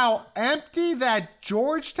see how empty that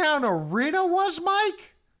Georgetown arena was,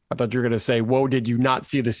 Mike? I thought you were going to say, whoa, did you not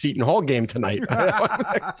see the Seton Hall game tonight?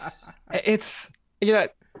 It's,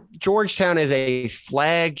 Georgetown is a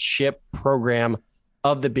flagship program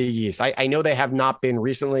of the Big East. I know they have not been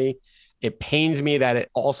recently. It pains me that it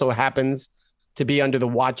also happens to be under the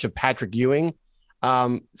watch of Patrick Ewing.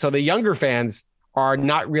 So the younger fans are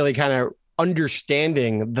not really kind of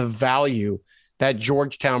understanding the value that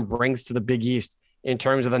Georgetown brings to the Big East in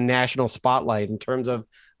terms of the national spotlight, in terms of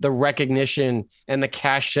the recognition and the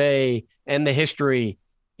cachet and the history.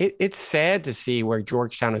 It's sad to see where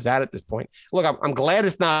Georgetown is at this point. Look, I'm glad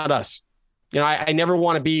it's not us. I never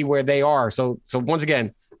want to be where they are. So once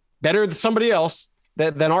again, better than somebody else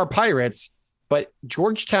than our Pirates, but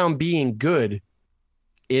Georgetown being good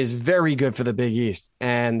is very good for the Big East.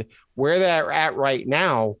 And where they're at right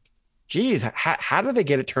now, geez, how do they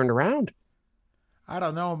get it turned around? I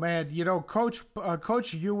don't know, man.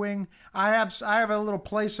 Coach Ewing, I have a little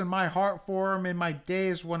place in my heart for him in my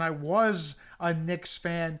days when I was a Knicks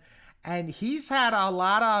fan. And he's had a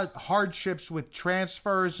lot of hardships with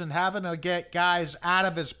transfers and having to get guys out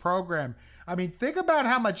of his program. I mean, think about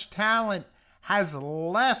how much talent has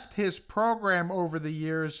left his program over the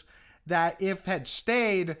years that if had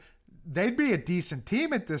stayed, they'd be a decent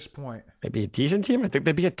team at this point. They'd be a decent team. I think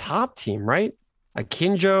they'd be a top team, right?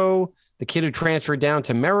 Akinjo, the kid who transferred down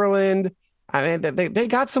to Maryland. I mean, they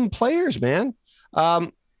got some players, man.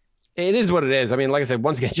 It is what it is. I mean, like I said,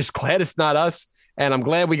 once again, just glad it's not us. And I'm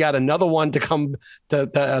glad we got another one to come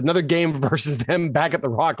to another game versus them back at the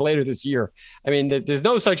Rock later this year. I mean, there's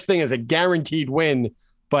no such thing as a guaranteed win,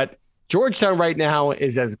 but Georgetown right now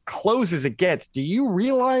is as close as it gets. Do you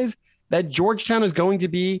realize that Georgetown is going to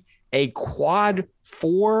be a quad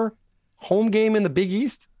 4 home game in the Big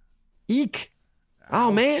East? Eek.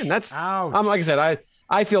 Oh, man, that's like I said,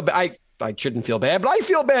 I feel bad. I shouldn't feel bad, but I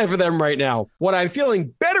feel bad for them right now. What I'm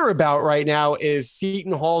feeling better about right now is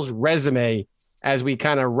Seton Hall's resume as we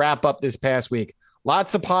kind of wrap up this past week.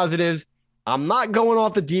 Lots of positives. I'm not going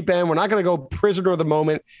off the deep end. We're not going to go prisoner of the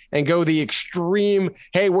moment and go the extreme,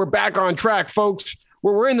 hey, we're back on track, folks.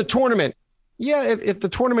 We're in the tournament. Yeah, if the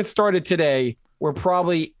tournament started today, we're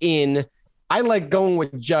probably in. I like going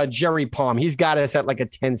with Jerry Palm. He's got us at like a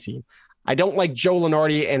 10 seed. I don't like Joe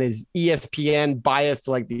Lunardi and his ESPN bias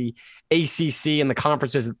to like the ACC and the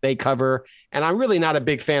conferences that they cover. And I'm really not a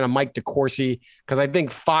big fan of Mike DeCourcy because I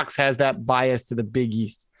think Fox has that bias to the Big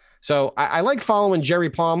East. So I like following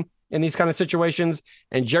Jerry Palm in these kind of situations.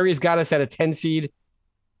 And Jerry's got us at a 10 seed.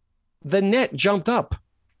 The net jumped up.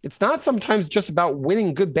 It's not sometimes just about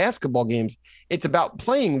winning good basketball games. It's about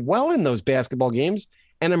playing well in those basketball games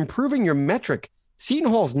and improving your metric.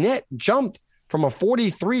 Seton Hall's net jumped from a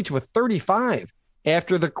 43 to a 35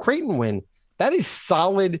 after the Creighton win. That is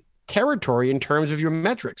solid territory in terms of your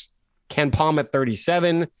metrics. Ken Palm at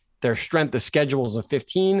 37, their strength of schedule is a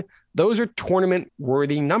 15. Those are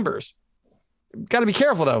tournament-worthy numbers. Got to be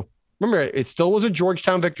careful, though. Remember, it still was a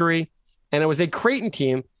Georgetown victory, and it was a Creighton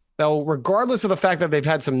team, though regardless of the fact that they've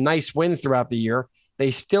had some nice wins throughout the year, they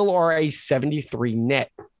still are a 73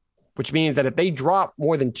 net, which means that if they drop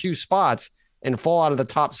more than 2 spots and fall out of the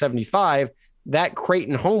top 75, that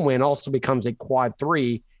Creighton home win also becomes a quad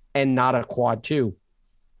 3 and not a quad 2.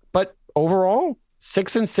 But overall,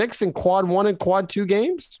 6-6 in quad 1 and quad 2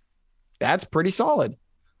 games, that's pretty solid.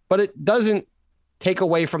 But it doesn't take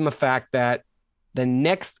away from the fact that the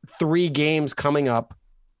next 3 games coming up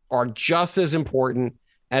are just as important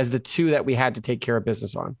as the 2 that we had to take care of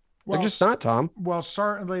business on. They're just not, Tom. Well,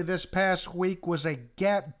 certainly this past week was a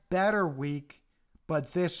get better week,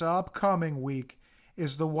 but this upcoming week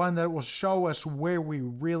is the one that will show us where we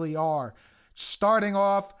really are. Starting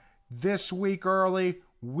off this week early,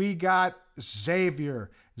 we got Xavier.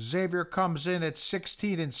 Xavier comes in at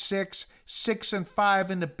 16-6, 6-5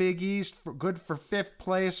 in the Big East, good for 5th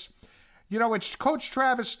place. It's Coach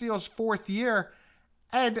Travis Steele's 4th year,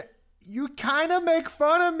 and you kind of make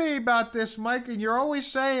fun of me about this, Mike, and you're always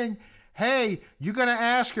saying, hey, you going to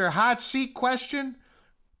ask your hot seat question?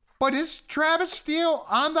 But is Travis Steele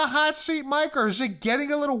on the hot seat, Mike, or is it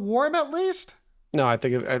getting a little warm at least? No, I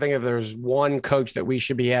think if there's one coach that we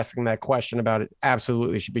should be asking that question about, it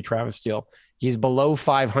absolutely should be Travis Steele. He's below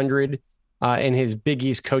 500 in his Big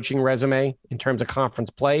East coaching resume in terms of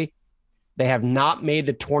conference play. They have not made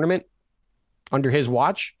the tournament under his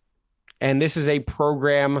watch, and this is a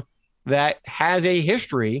program that has a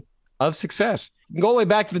history of success. You can go all the way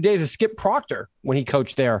back to the days of Skip Proctor when he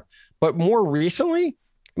coached there, but more recently,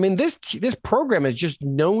 I mean, this program has just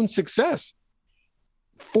known success.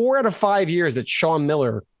 4 out of 5 years that Sean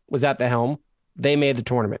Miller was at the helm, they made the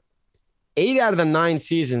tournament. 8 out of the 9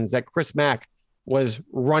 seasons that Chris Mack was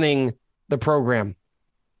running the program,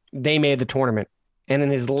 they made the tournament. And in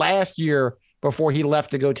his last year before he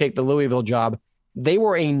left to go take the Louisville job, they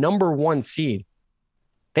were a number 1 seed.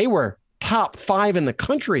 They were top 5 in the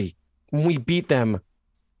country when we beat them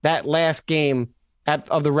that last game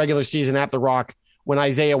of the regular season at the Rock when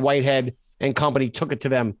Isaiah Whitehead and company took it to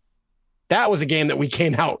them. That was a game that we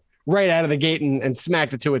came out right out of the gate and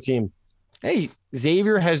smacked it to a team. Hey,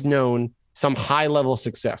 Xavier has known some high-level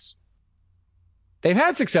success. They've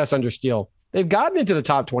had success under Steele. They've gotten into the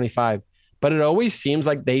top 25, but it always seems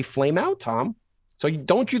like they flame out, Tom. So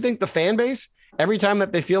don't you think the fan base, every time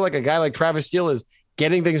that they feel like a guy like Travis Steele is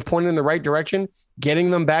getting things pointed in the right direction, getting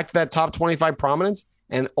them back to that top 25 prominence,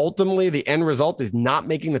 and ultimately the end result is not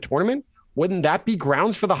making the tournament, wouldn't that be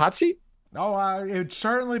grounds for the hot seat? Oh, it'd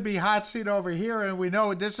certainly be hot seat over here, and we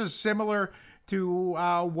know this is similar to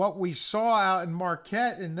what we saw out in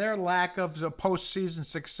Marquette in their lack of postseason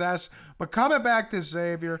success. But coming back to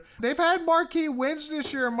Xavier, they've had marquee wins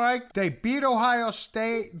this year, Mike. They beat Ohio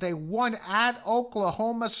State. They won at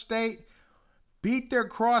Oklahoma State, beat their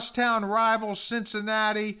crosstown rival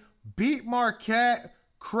Cincinnati, beat Marquette,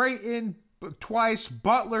 Creighton twice,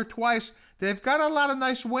 Butler twice. They've got a lot of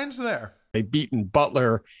nice wins there. They've beaten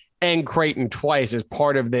Butler and Creighton twice as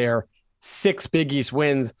part of their 6 Big East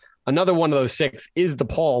wins. Another one of those 6 is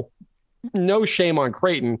DePaul. No shame on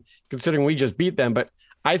Creighton, considering we just beat them, but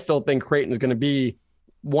I still think Creighton is going to be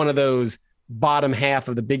one of those bottom half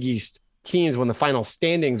of the Big East teams when the final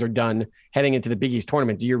standings are done heading into the Big East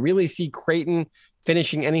tournament. Do you really see Creighton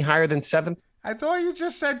finishing any higher than 7th? I thought you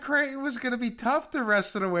just said Creighton was going to be tough the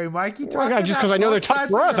rest of the way, Mikey. Well, just because I know they're tough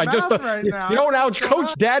for us. I just you don't out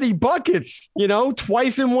coach Daddy Buckets,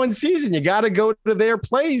 twice in one season. You got to go to their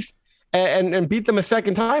place and beat them a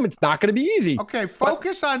second time. It's not going to be easy. Okay,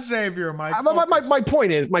 focus on Xavier, Mike. My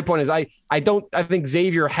point is, I think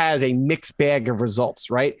Xavier has a mixed bag of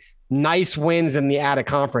results, right? Nice wins in the ATA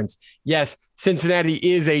conference. Yes, Cincinnati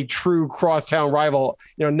is a true crosstown rival,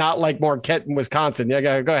 not like Marquette in Wisconsin.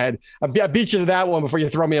 Yeah, go ahead. I beat you to that one before you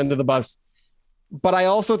throw me under the bus. But I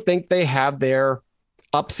also think they have their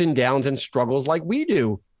ups and downs and struggles like we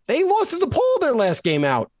do. They lost to DePaul their last game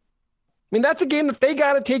out. I mean, that's a game that they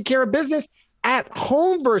got to take care of business at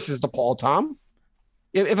home versus DePaul, Tom.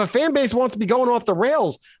 If a fan base wants to be going off the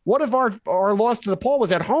rails, what if our loss to DePaul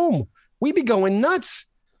was at home? We'd be going nuts.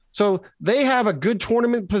 So they have a good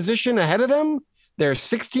tournament position ahead of them. They're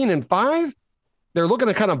 16-5. They're looking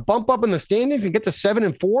to kind of bump up in the standings and get to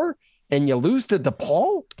 7-4, and you lose to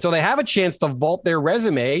DePaul. So they have a chance to vault their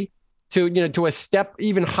resume to a step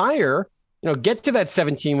even higher, get to that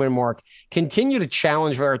 17-win mark, continue to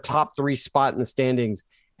challenge for our top 3 spot in the standings,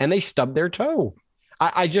 and they stubbed their toe.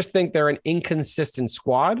 I just think they're an inconsistent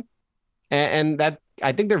squad, and that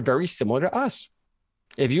I think they're very similar to us.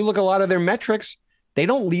 If you look at a lot of their metrics, they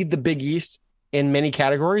don't lead the Big East in many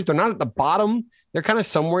categories. They're not at the bottom. They're kind of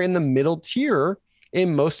somewhere in the middle tier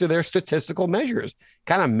in most of their statistical measures.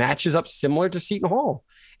 Kind of matches up similar to Seton Hall.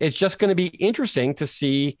 It's just going to be interesting to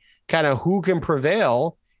see kind of who can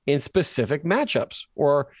prevail in specific matchups.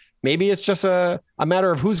 Or maybe it's just a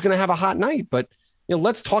matter of who's going to have a hot night. But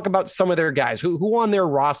let's talk about some of their guys. Who on their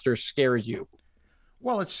roster scares you?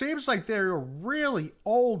 Well, it seems like they're a really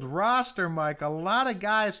old roster, Mike. A lot of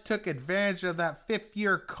guys took advantage of that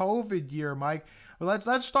 5th-year COVID year, Mike.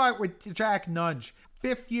 Let's start with Jack Nunge.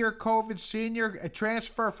 5th-year COVID senior, a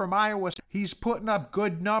transfer from Iowa. He's putting up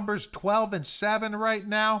good numbers, 12-7 right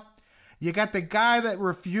now. You got the guy that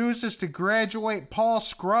refuses to graduate, Paul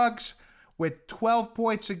Scruggs, with 12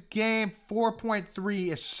 points a game,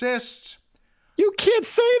 4.3 assists. You can't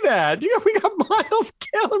say that. We got Miles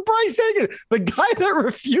Cale and Bryce Hagan, the guy that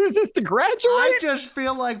refuses to graduate. I just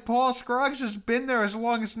feel like Paul Scruggs has been there as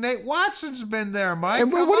long as Nate Watson's been there, Mike.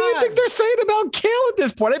 And what do you think they're saying about Cale at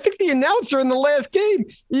this point? I think the announcer in the last game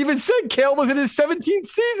even said Cale was in his 17th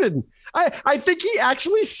season. I think he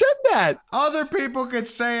actually said that. Other people could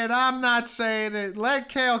say it. I'm not saying it. Let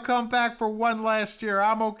Cale come back for one last year.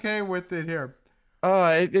 I'm okay with it here.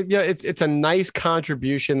 It's a nice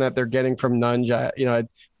contribution that they're getting from Nunge.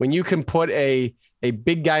 When you can put a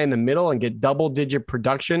big guy in the middle and get double-digit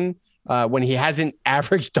production when he hasn't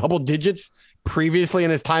averaged double digits previously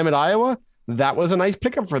in his time at Iowa, that was a nice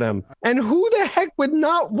pickup for them. And who the heck would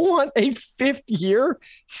not want a 5th-year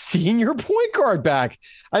senior point guard back?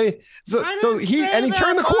 He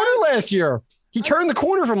turned the corner last year. He turned the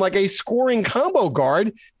corner from like a scoring combo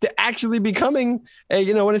guard to actually becoming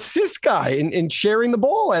an assist guy and sharing the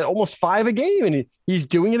ball at almost 5 a game. And he's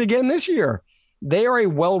doing it again this year. They are a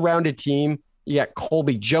well-rounded team. You got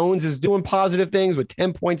Colby Jones is doing positive things with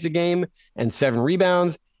 10 points a game and 7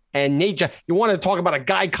 rebounds. And you want to talk about a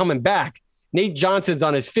guy coming back. Nate Johnson's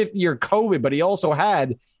on his 5th year COVID, but he also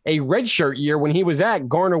had a redshirt year when he was at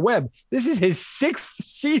Garner-Webb. This is his 6th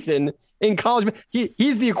season in college.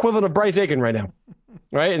 He's the equivalent of Bryce Aiken right now,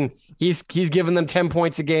 right? And he's giving them 10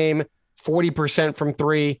 points a game, 40% from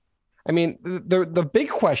 3. I mean, the big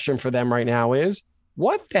question for them right now is,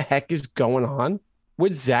 what the heck is going on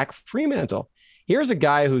with Zach Fremantle? Here's a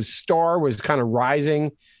guy whose star was kind of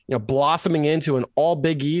rising, blossoming into an all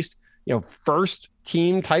Big East, first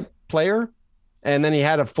team type player. And then he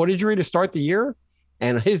had a foot injury to start the year,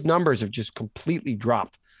 and his numbers have just completely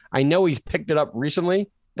dropped. I know he's picked it up recently,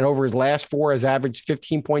 and over his last 4 has averaged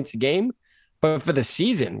 15 points a game. But for the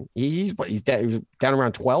season, he was down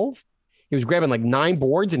around 12. He was grabbing like 9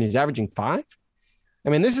 boards, and he's averaging 5. I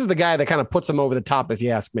mean, this is the guy that kind of puts him over the top, if you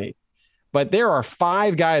ask me. But there are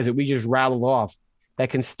 5 guys that we just rattled off that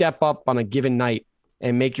can step up on a given night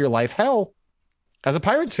and make your life hell as a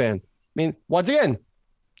Pirates fan. I mean, once again,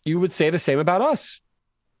 you would say the same about us,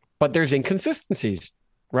 but there's inconsistencies,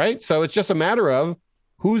 right? So it's just a matter of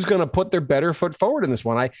who's going to put their better foot forward in this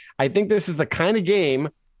one. I think this is the kind of game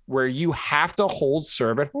where you have to hold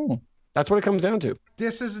serve at home. That's what it comes down to.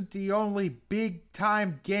 This isn't the only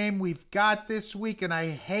big-time game we've got this week, and I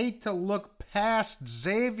hate to look past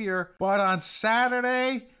Xavier, but on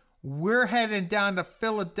Saturday, we're heading down to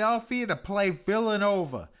Philadelphia to play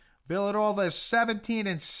Villanova. Villanova is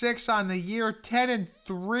 17-6 on the year,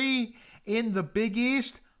 10-3 in the Big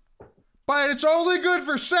East. But it's only good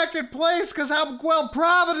for second place because how well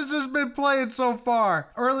Providence has been playing so far.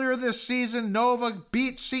 Earlier this season, Nova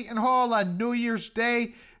beat Seton Hall on New Year's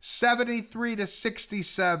Day,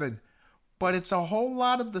 73-67. But it's a whole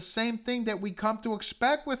lot of the same thing that we come to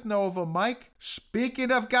expect with Nova, Mike. Speaking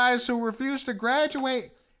of guys who refuse to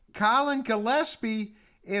graduate, Colin Gillespie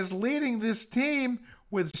is leading this team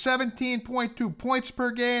with 17.2 points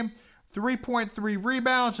per game, 3.3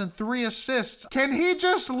 rebounds, and 3 assists. Can he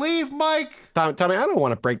just leave, Mike? Tommy, I don't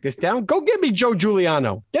want to break this down. Go get me Joe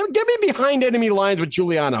Giuliano. Get me behind enemy lines with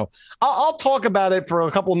Giuliano. I'll talk about it for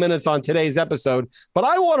a couple of minutes on today's episode, but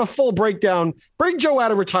I want a full breakdown. Bring Joe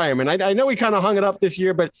out of retirement. I know he kind of hung it up this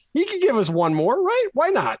year, but he could give us one more, right? Why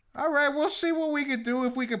not? All right, we'll see what we could do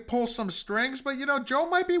if we could pull some strings. But, Joe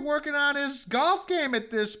might be working on his golf game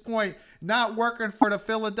at this point, not working for the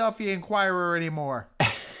Philadelphia Inquirer anymore.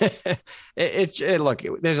 Look,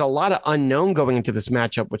 there's a lot of unknown going into this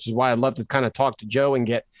matchup, which is why I'd love to kind of talk to Joe and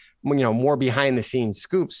get, more behind the scenes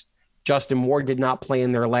scoops. Justin Moore did not play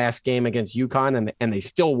in their last game against UConn, and they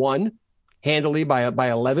still won handily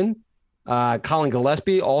by 11. Colin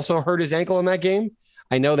Gillespie also hurt his ankle in that game.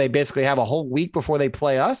 I know they basically have a whole week before they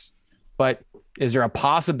play us, but is there a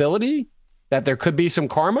possibility that there could be some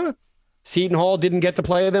karma? Seton Hall didn't get to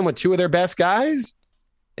play them with 2 of their best guys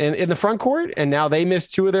in the front court, and now they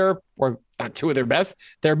missed 2 of their, or not 2 of their best.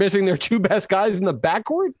 They're missing their 2 best guys in the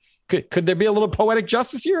backcourt. Could there be a little poetic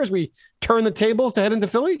justice here as we turn the tables to head into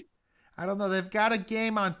Philly? I don't know. They've got a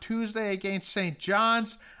game on Tuesday against St.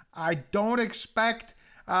 John's. I don't expect,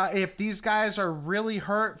 if these guys are really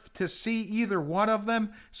hurt, to see either one of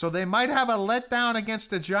them. So they might have a letdown against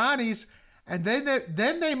the Johnnies, and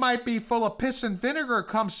then they might be full of piss and vinegar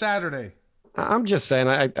come Saturday. I'm just saying,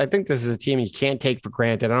 I think this is a team you can't take for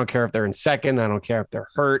granted. I don't care if they're in second. I don't care if they're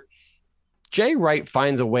hurt. Jay Wright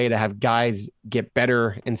finds a way to have guys get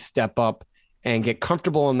better and step up and get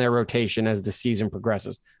comfortable in their rotation as the season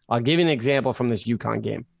progresses. I'll give you an example from this UConn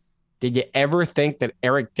game. Did you ever think that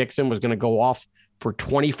Eric Dixon was going to go off for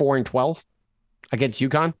 24 and 12 against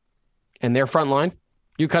UConn and their front line?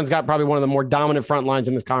 UConn's got probably one of the more dominant front lines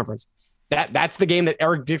in this conference. That's the game that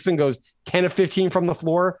Eric Dixon goes 10 of 15 from the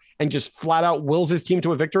floor and just flat out wills his team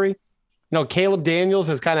to a victory. Caleb Daniels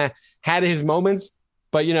has kind of had his moments,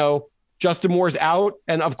 but Justin Moore's out.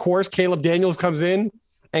 And of course, Caleb Daniels comes in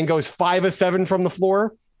and goes 5 of 7 from the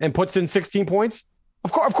floor and puts in 16 points.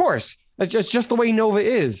 Of course. That's just the way Nova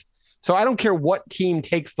is. So I don't care what team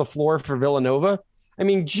takes the floor for Villanova. I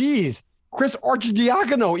mean, geez, Chris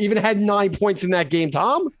Archidiakono even had 9 points in that game,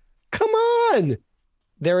 Tom. Come on.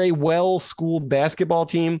 They're a well-schooled basketball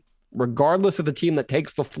team, regardless of the team that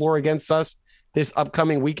takes the floor against us this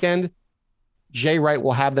upcoming weekend. Jay Wright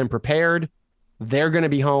will have them prepared. They're going to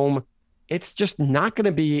be home. It's just not going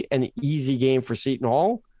to be an easy game for Seton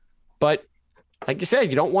Hall. But like you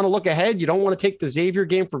said, you don't want to look ahead. You don't want to take the Xavier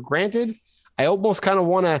game for granted. I almost kind of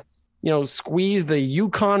want to, squeeze the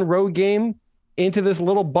UConn road game into this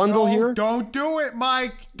little bundle here. Don't do it,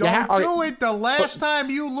 Mike. Don't do it. The last time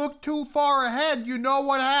you looked too far ahead, you know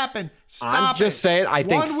what happened. Stop I'm just saying, I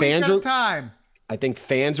think fans are time. I think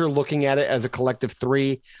fans are looking at it as a collective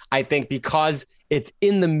 3. I think because it's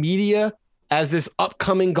in the media as this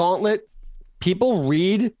upcoming gauntlet, people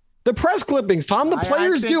read the press clippings. Tom, the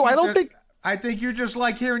players do. I don't think I think you just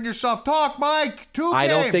like hearing yourself talk, Mike. 2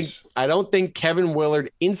 games. I don't think Kevin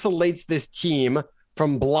Willard insulates this team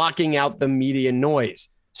from blocking out the media noise.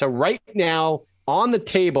 So right now on the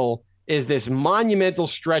table is this monumental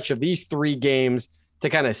stretch of these 3 games to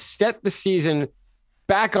kind of set the season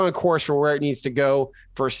back on course for where it needs to go,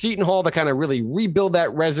 for Seton Hall to kind of really rebuild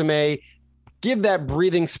that resume, give that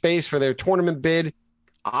breathing space for their tournament bid.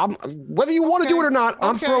 Whether you want to do it or not,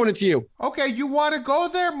 I'm throwing it to you. Okay, you want to go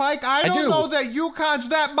there, Mike? I don't know that UConn's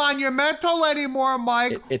that monumental anymore,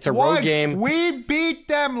 Mike. It's a road game. We beat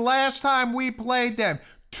them last time we played them.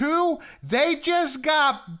 2, they just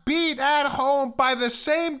got beat at home by the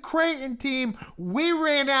same Creighton team we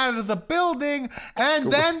ran out of the building, and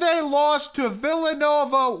then they lost to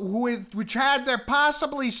Villanova, which had their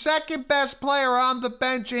possibly second best player on the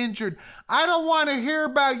bench injured. I don't want to hear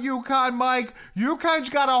about UConn, Mike. UConn's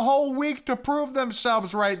got a whole week to prove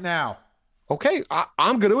themselves right now. Okay,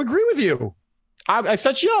 I'm going to agree with you. I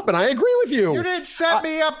set you up, and I agree with you. You didn't set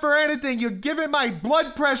me up for anything. You're giving my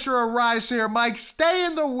blood pressure a rise here, Mike. Stay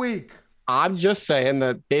in the week. I'm just saying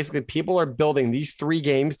that basically people are building these 3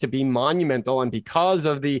 games to be monumental, and because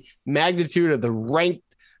of the magnitude of the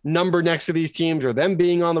ranked number next to these teams or them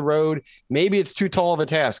being on the road, maybe it's too tall of a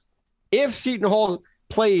task. If Seton Hall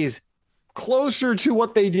plays closer to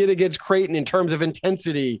what they did against Creighton in terms of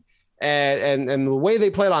intensity and the way they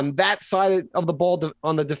played on that side of the ball,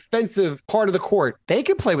 on the defensive part of the court, they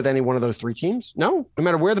could play with any one of those 3 teams. No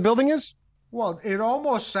matter where the building is. Well, it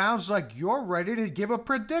almost sounds like you're ready to give a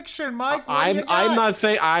prediction, Mike. I'm not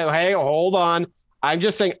saying, hey, hold on. I'm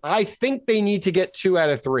just saying I think they need to get 2 out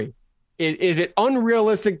of 3. Is it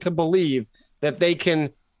unrealistic to believe that they can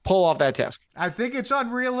pull off that task? I think it's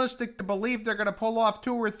unrealistic to believe they're going to pull off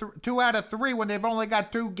 2 out of 3 when they've only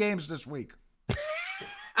got 2 games this week.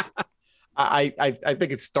 I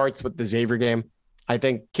think it starts with the Xavier game. I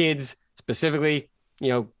think kids, specifically,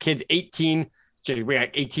 kids 18, we got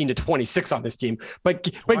 18 to 26 on this team, but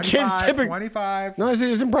kids typically 25. No,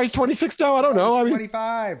 isn't Bryce 26 now? I don't know. I mean,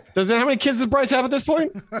 25. How many kids does Bryce have at this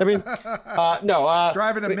point? I mean, no.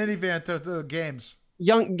 Driving a minivan to the games.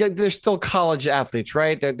 They're still college athletes,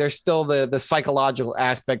 right? There's still the psychological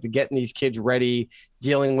aspect of getting these kids ready,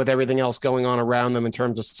 dealing with everything else going on around them in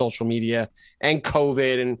terms of social media and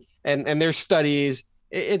COVID and their studies.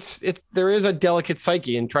 There is a delicate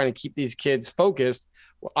psyche in trying to keep these kids focused,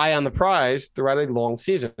 eye on the prize throughout a long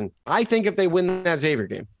season. I think if they win that Xavier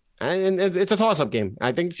game, and it's a toss-up game,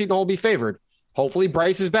 I think Seton Hall will be favored. Hopefully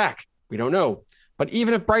Bryce is back. We don't know. But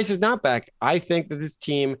even if Bryce is not back, I think that this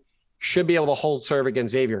team should be able to hold serve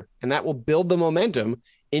against Xavier, and that will build the momentum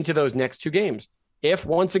into those next 2 games. If,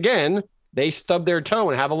 once again, they stub their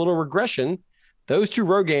toe and have a little regression, those 2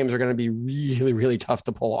 road games are going to be really, really tough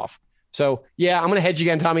to pull off. So, yeah, I'm going to hedge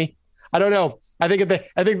again, Tommy. I don't know. I think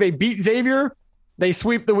if they beat Xavier, they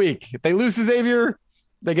sweep the week. If they lose to Xavier,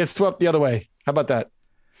 they get swept the other way. How about that?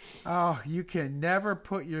 Oh, you can never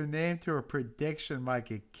put your name to a prediction,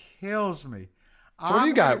 Mike. It kills me. So what do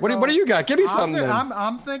you got? What do you got? Give me something.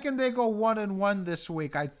 I'm thinking they go 1-1 this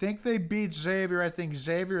week. I think they beat Xavier. I think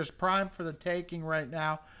Xavier is primed for the taking right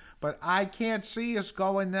now. But I can't see us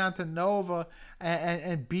going down to Nova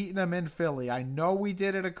and beating them in Philly. I know we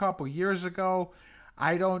did it a couple years ago.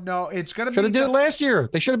 I don't know. It's going to be. Should have did it last year.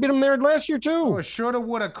 They should have beat them there last year too. Oh, shoulda,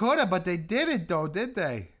 woulda, coulda, but they didn't though, did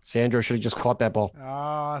they? Sandro should have just caught that ball.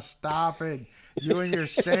 Oh, stop it. You and your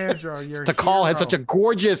Sandro, your DeCall had such a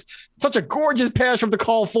gorgeous pass from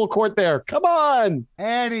DeCall full court there. Come on.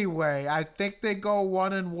 Anyway, I think they go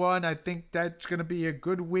 1-1. I think that's going to be a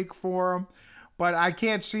good week for them. But I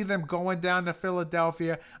can't see them going down to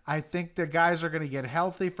Philadelphia. I think the guys are going to get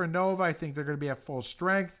healthy for Nova. I think they're going to be at full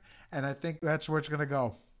strength. And I think that's where it's going to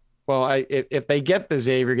go. Well, if they get the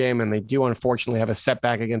Xavier game and they do unfortunately have a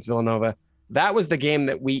setback against Villanova, that was the game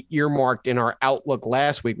that we earmarked in our outlook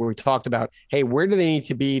last week where we talked about, hey, where do they need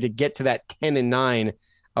to be to get to that 10-9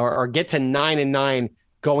 or get to 9-9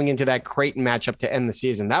 going into that Creighton matchup to end the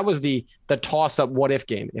season? That was the toss-up what-if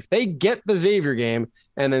game. If they get the Xavier game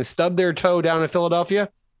and then stub their toe down in Philadelphia,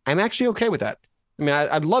 I'm actually okay with that. I mean,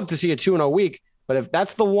 I'd love to see a 2-0 week, but if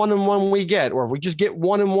that's the 1-1 we get, or if we just get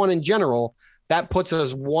 1-1 in general, that puts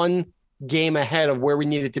us 1 game ahead of where we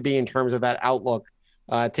need it to be in terms of that outlook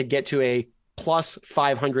to get to a plus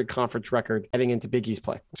 500 conference record heading into Big East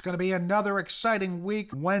play. It's going to be another exciting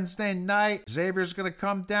week. Wednesday night, Xavier's going to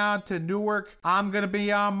come down to Newark. I'm going to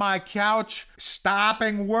be on my couch,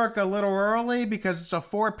 stopping work a little early because it's a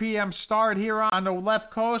 4 p.m. start here on the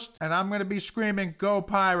left coast, and I'm going to be screaming, "Go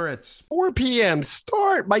Pirates!" 4 p.m.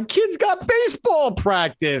 start? My kid's got baseball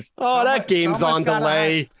practice. Oh, that game's on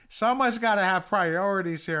delay. Someone's got to have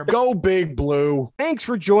priorities here. Go Big Blue. Thanks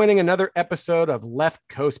for joining another episode of Left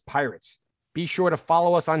Coast Pirates. Be sure to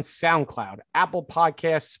follow us on SoundCloud, Apple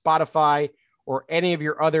Podcasts, Spotify, or any of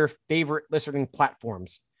your other favorite listening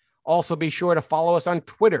platforms. Also, be sure to follow us on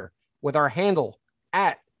Twitter with our handle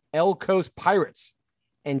at L Coast Pirates.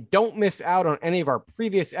 And don't miss out on any of our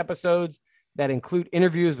previous episodes that include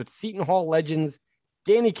interviews with Seton Hall legends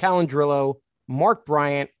Danny Calandrillo, Mark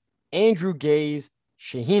Bryant, Andrew Gaze,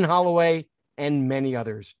 Shaheen Holloway, and many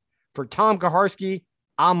others. For Tom Kaharski,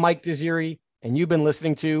 I'm Mike Desiri, and you've been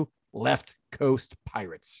listening to Left Coast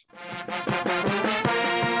Pirates.